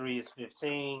 3 is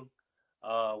 15.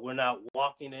 We're not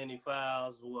walking any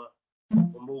fouls. We're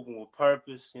moving with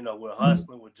purpose. We're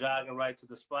hustling. We're jogging right to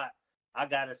the spot. I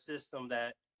got a system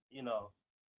that,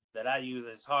 that I use.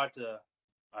 It's hard to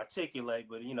articulate,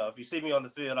 but, if you see me on the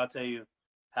field, I'll tell you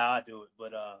how I do it.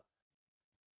 But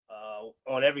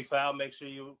on every foul, make sure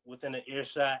you're within an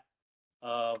earshot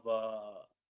of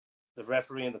the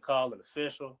referee and the call and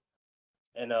official.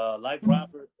 And like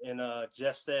Robert and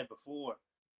Jeff said before,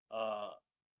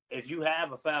 if you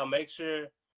have a foul, make sure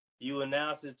you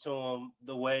announce it to them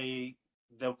the way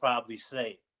they'll probably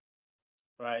say it,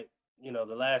 right? You know,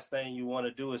 the last thing you want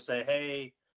to do is say,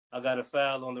 hey, I got a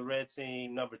foul on the red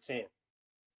team, number 10.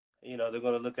 You know, they're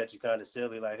going to look at you kind of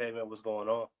silly like, hey, man, what's going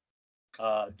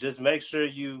on? Just make sure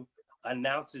you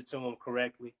announce it to them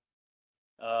correctly.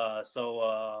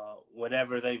 So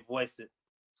whenever they voice it,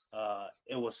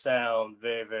 it will sound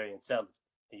very, very intelligent.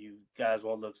 And you guys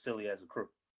won't look silly as a crew.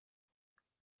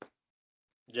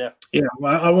 Jeff? Yeah,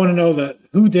 well, I want to know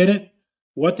who did it,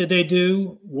 what did they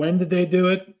do, when did they do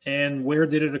it, and where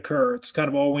did it occur? It's kind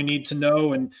of all we need to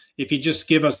know. And if you just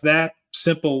give us that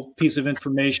simple piece of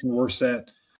information, we're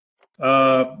set.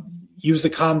 Use the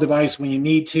comm device when you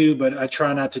need to, but I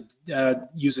try not to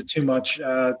use it too much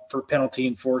for penalty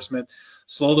enforcement.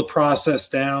 Slow the process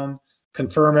down.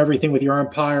 Confirm everything with your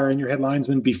umpire and your head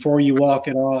linesman before you walk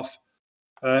it off,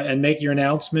 and make your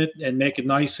announcement and make it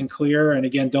nice and clear. And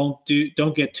again, don't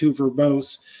get too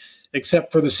verbose,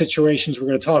 except for the situations we're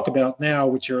going to talk about now,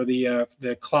 which are the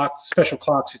special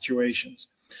clock situations.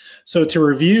 So to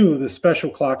review the special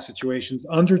clock situations,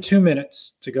 under 2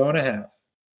 minutes to go and a half.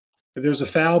 If there's a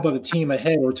foul by the team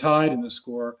ahead or tied in the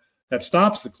score that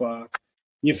stops the clock,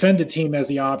 the offended team has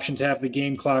the option to have the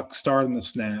game clock start on the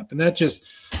snap. And that just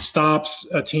stops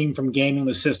a team from gaming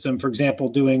the system. For example,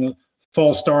 doing a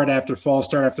false start after false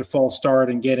start after false start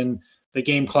and getting the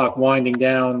game clock winding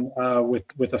down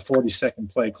with a 40-second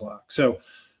play clock. So,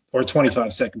 or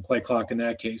 25-second play clock in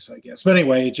that case, I guess. But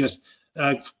anyway, it just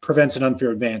prevents an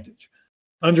unfair advantage.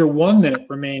 Under 1 minute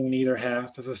remaining in either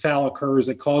half, if a foul occurs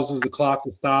that causes the clock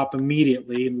to stop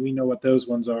immediately, and we know what those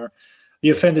ones are, the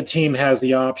offended team has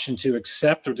the option to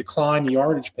accept or decline the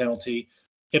yardage penalty.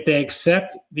 If they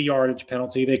accept the yardage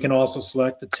penalty, they can also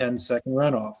select the 10-second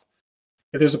runoff.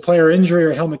 If there's a player injury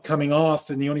or helmet coming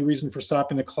off, and the only reason for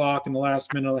stopping the clock in the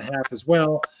last minute and a half as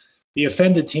well, the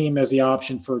offended team has the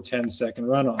option for a 10-second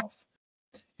runoff.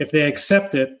 If they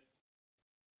accept it,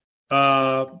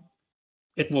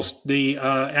 it will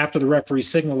after the referee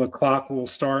signal, the clock will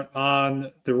start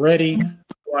on the ready,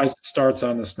 otherwise it starts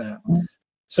on the snap.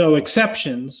 So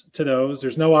exceptions to those,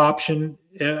 there's no option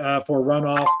for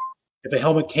runoff if a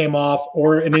helmet came off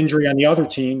or an injury on the other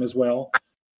team as well.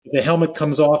 If the helmet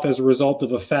comes off as a result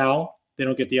of a foul, they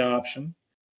don't get the option.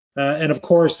 And of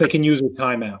course, they can use a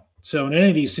timeout. So in any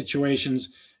of these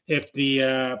situations, if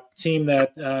the team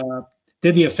that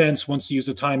did the offense wants to use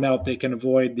a timeout, they can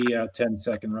avoid the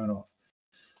 10-second runoff.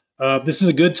 This is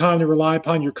a good time to rely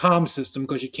upon your comm system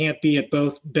because you can't be at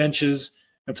both benches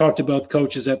and talk to both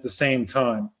coaches at the same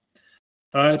time.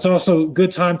 It's also a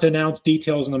good time to announce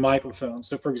details in the microphone.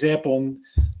 So, for example,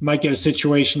 you might get a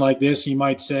situation like this. You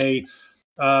might say,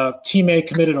 Team A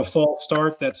committed a false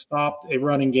start that stopped a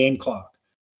running game clock.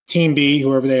 Team B,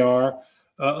 whoever they are,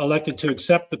 elected to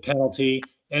accept the penalty,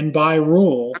 and by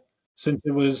rule, since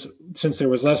there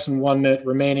was less than 1 minute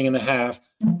remaining in the half,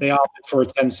 they opted for a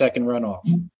 10-second runoff.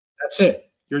 That's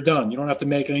it. You're done. You don't have to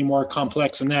make it any more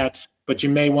complex than that, but you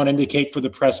may want to indicate for the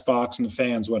press box and the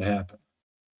fans what happened.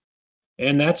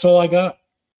 And that's all I got.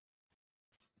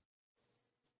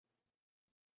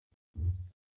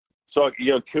 So,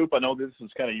 Coop, I know this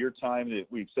is kind of your time that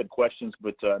we've said questions,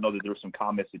 but I know that there were some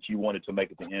comments that you wanted to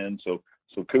make at the end. So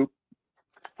Coop.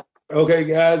 Okay,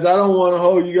 guys, I don't want to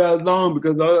hold you guys long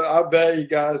because I value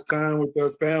guys' time with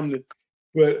their family.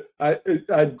 But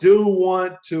I do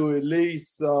want to at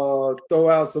least throw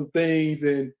out some things.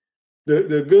 And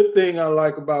the good thing I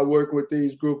like about working with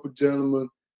these group of gentlemen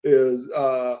is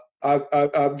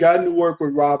I've gotten to work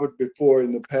with Robert before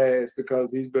in the past because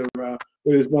he's been around.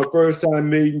 But it's my first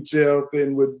time meeting Jeff,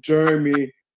 and with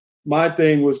Jeremy, my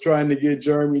thing was trying to get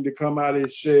Jeremy to come out of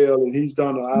his shell, and he's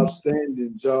done an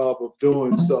outstanding job of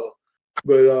doing so.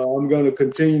 But I'm going to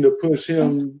continue to push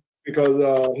him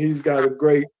because he's got a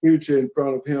great future in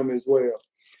front of him as well.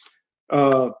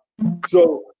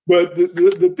 But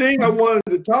the thing I wanted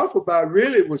to talk about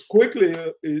really was quickly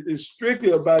is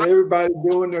strictly about everybody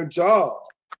doing their job.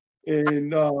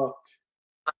 And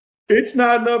it's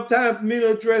not enough time for me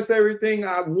to address everything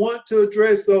I want to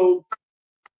address. So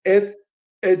at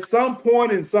some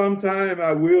point in some time,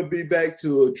 I will be back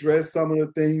to address some of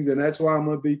the things. And that's why I'm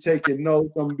going to be taking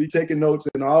notes. I'm going to be taking notes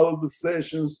in all of the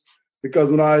sessions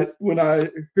because when I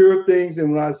hear things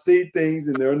and when I see things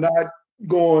and they're not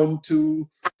going to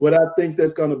what I think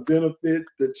that's going to benefit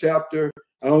the chapter,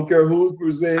 I don't care who's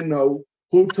presenting or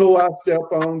who toe I step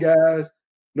on, guys.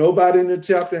 Nobody in the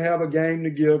chapter have a game to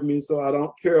give me, so I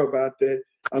don't care about that.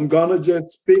 I'm going to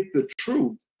just speak the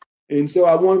truth. And so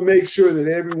I want to make sure that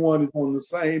everyone is on the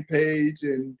same page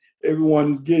and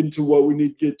everyone is getting to what we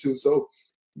need to get to. So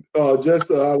just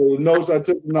out of the notes I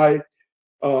took tonight,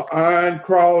 iron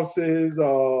crosses,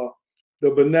 the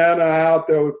banana out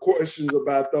there with questions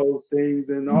about those things,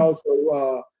 and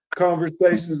also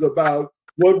conversations about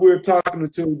what we're talking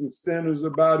to the centers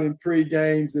about in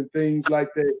pre-games and things like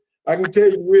that. I can tell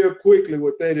you real quickly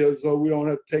what that is, so we don't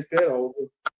have to take that over.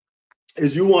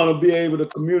 Is you want to be able to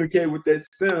communicate with that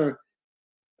center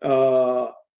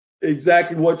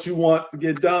exactly what you want to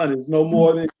get done. It's no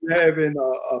more than having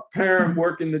a parent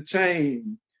working the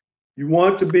chain. You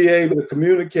want to be able to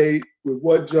communicate with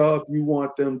what job you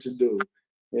want them to do.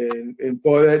 And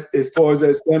for that, as far as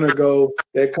that center goes,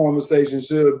 that conversation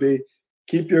should be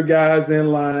keep your guys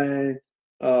in line,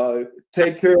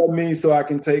 take care of me so I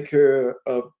can take care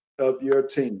of your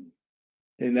team.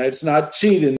 And that's not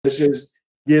cheating, it's just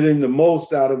getting the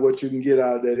most out of what you can get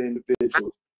out of that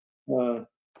individual.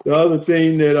 The other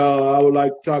thing that I would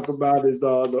like to talk about is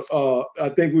I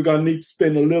think we're going to need to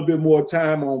spend a little bit more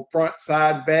time on front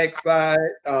side, back side,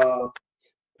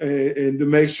 and to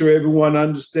make sure everyone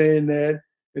understands that.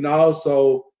 And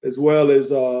also, as well as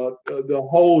the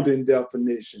holding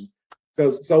definition.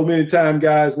 Because so many times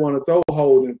guys want to throw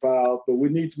holding fouls, but we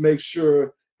need to make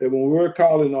sure that when we're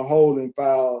calling a holding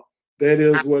foul, that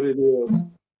is what it is.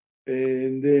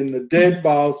 And then the dead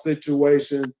ball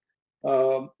situation,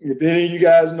 if any of you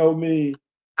guys know me,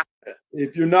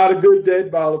 if you're not a good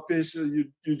dead ball official,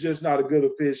 you're just not a good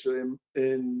official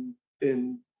in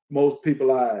most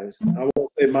people's eyes. I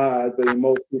won't say my eyes, but in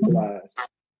most people's eyes.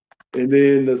 And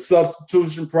then the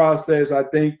substitution process, I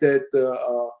think that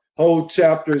the whole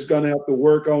chapter is going to have to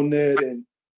work on that,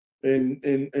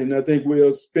 and I think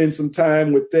we'll spend some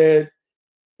time with that.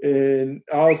 And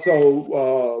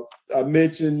also, I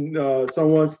mentioned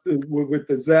someone with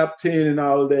the ZAP 10 and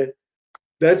all of that.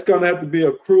 That's going to have to be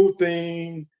a crew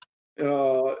thing,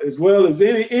 as well as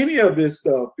any of this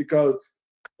stuff, because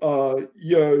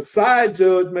your side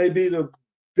judge may be the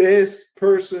best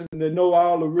person to know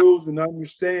all the rules and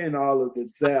understand all of the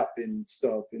ZAP and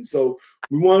stuff. And so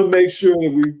we want to make sure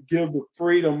that we give the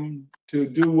freedom to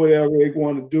do whatever they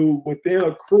want to do within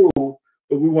a crew,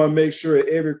 but we want to make sure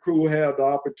every crew have the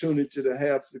opportunity to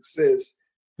have success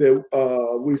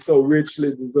that we so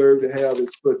richly deserve to have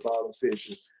as football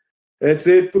officials. That's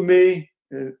it for me.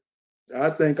 And I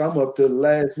think I'm up to the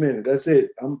last minute. That's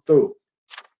it. I'm through.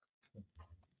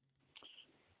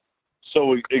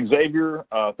 So Xavier,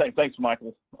 thanks,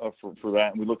 Michael, for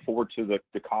that. And we look forward to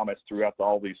the comments throughout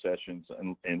all these sessions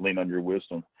and lean on your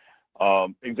wisdom.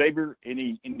 Xavier,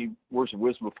 any words of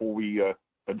wisdom before we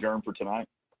adjourn for tonight?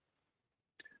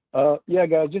 Yeah,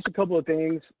 guys, just a couple of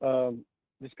things.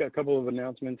 Just got a couple of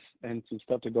announcements and some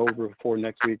stuff to go over for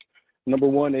next week. Number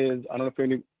one is, I don't know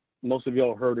if most of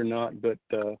y'all heard or not, but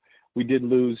we did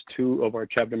lose 2 of our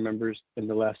chapter members in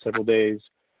the last several days.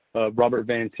 Robert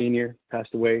Van Sr.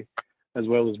 passed away, as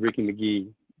well as Ricky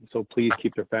McGee. So please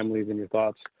keep their families in your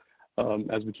thoughts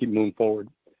as we keep moving forward.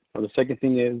 The second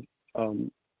thing is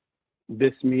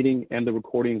this meeting and the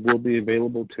recording will be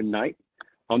available tonight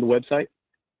on the website.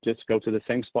 Just go to the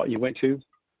same spot you went to,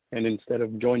 and instead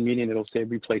of join meeting, it'll say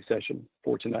replay session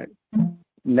for tonight.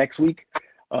 Next week,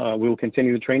 we will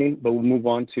continue the training, but we'll move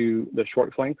on to the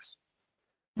short flanks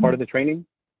part of the training.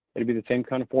 It'll be the same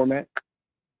kind of format.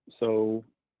 So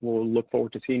we'll look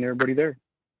forward to seeing everybody there.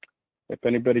 If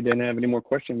anybody didn't have any more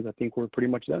questions, I think we're pretty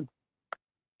much done.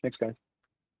 Thanks, guys.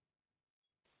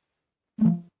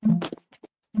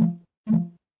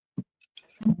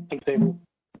 Thanks, David.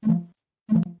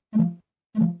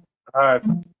 All right.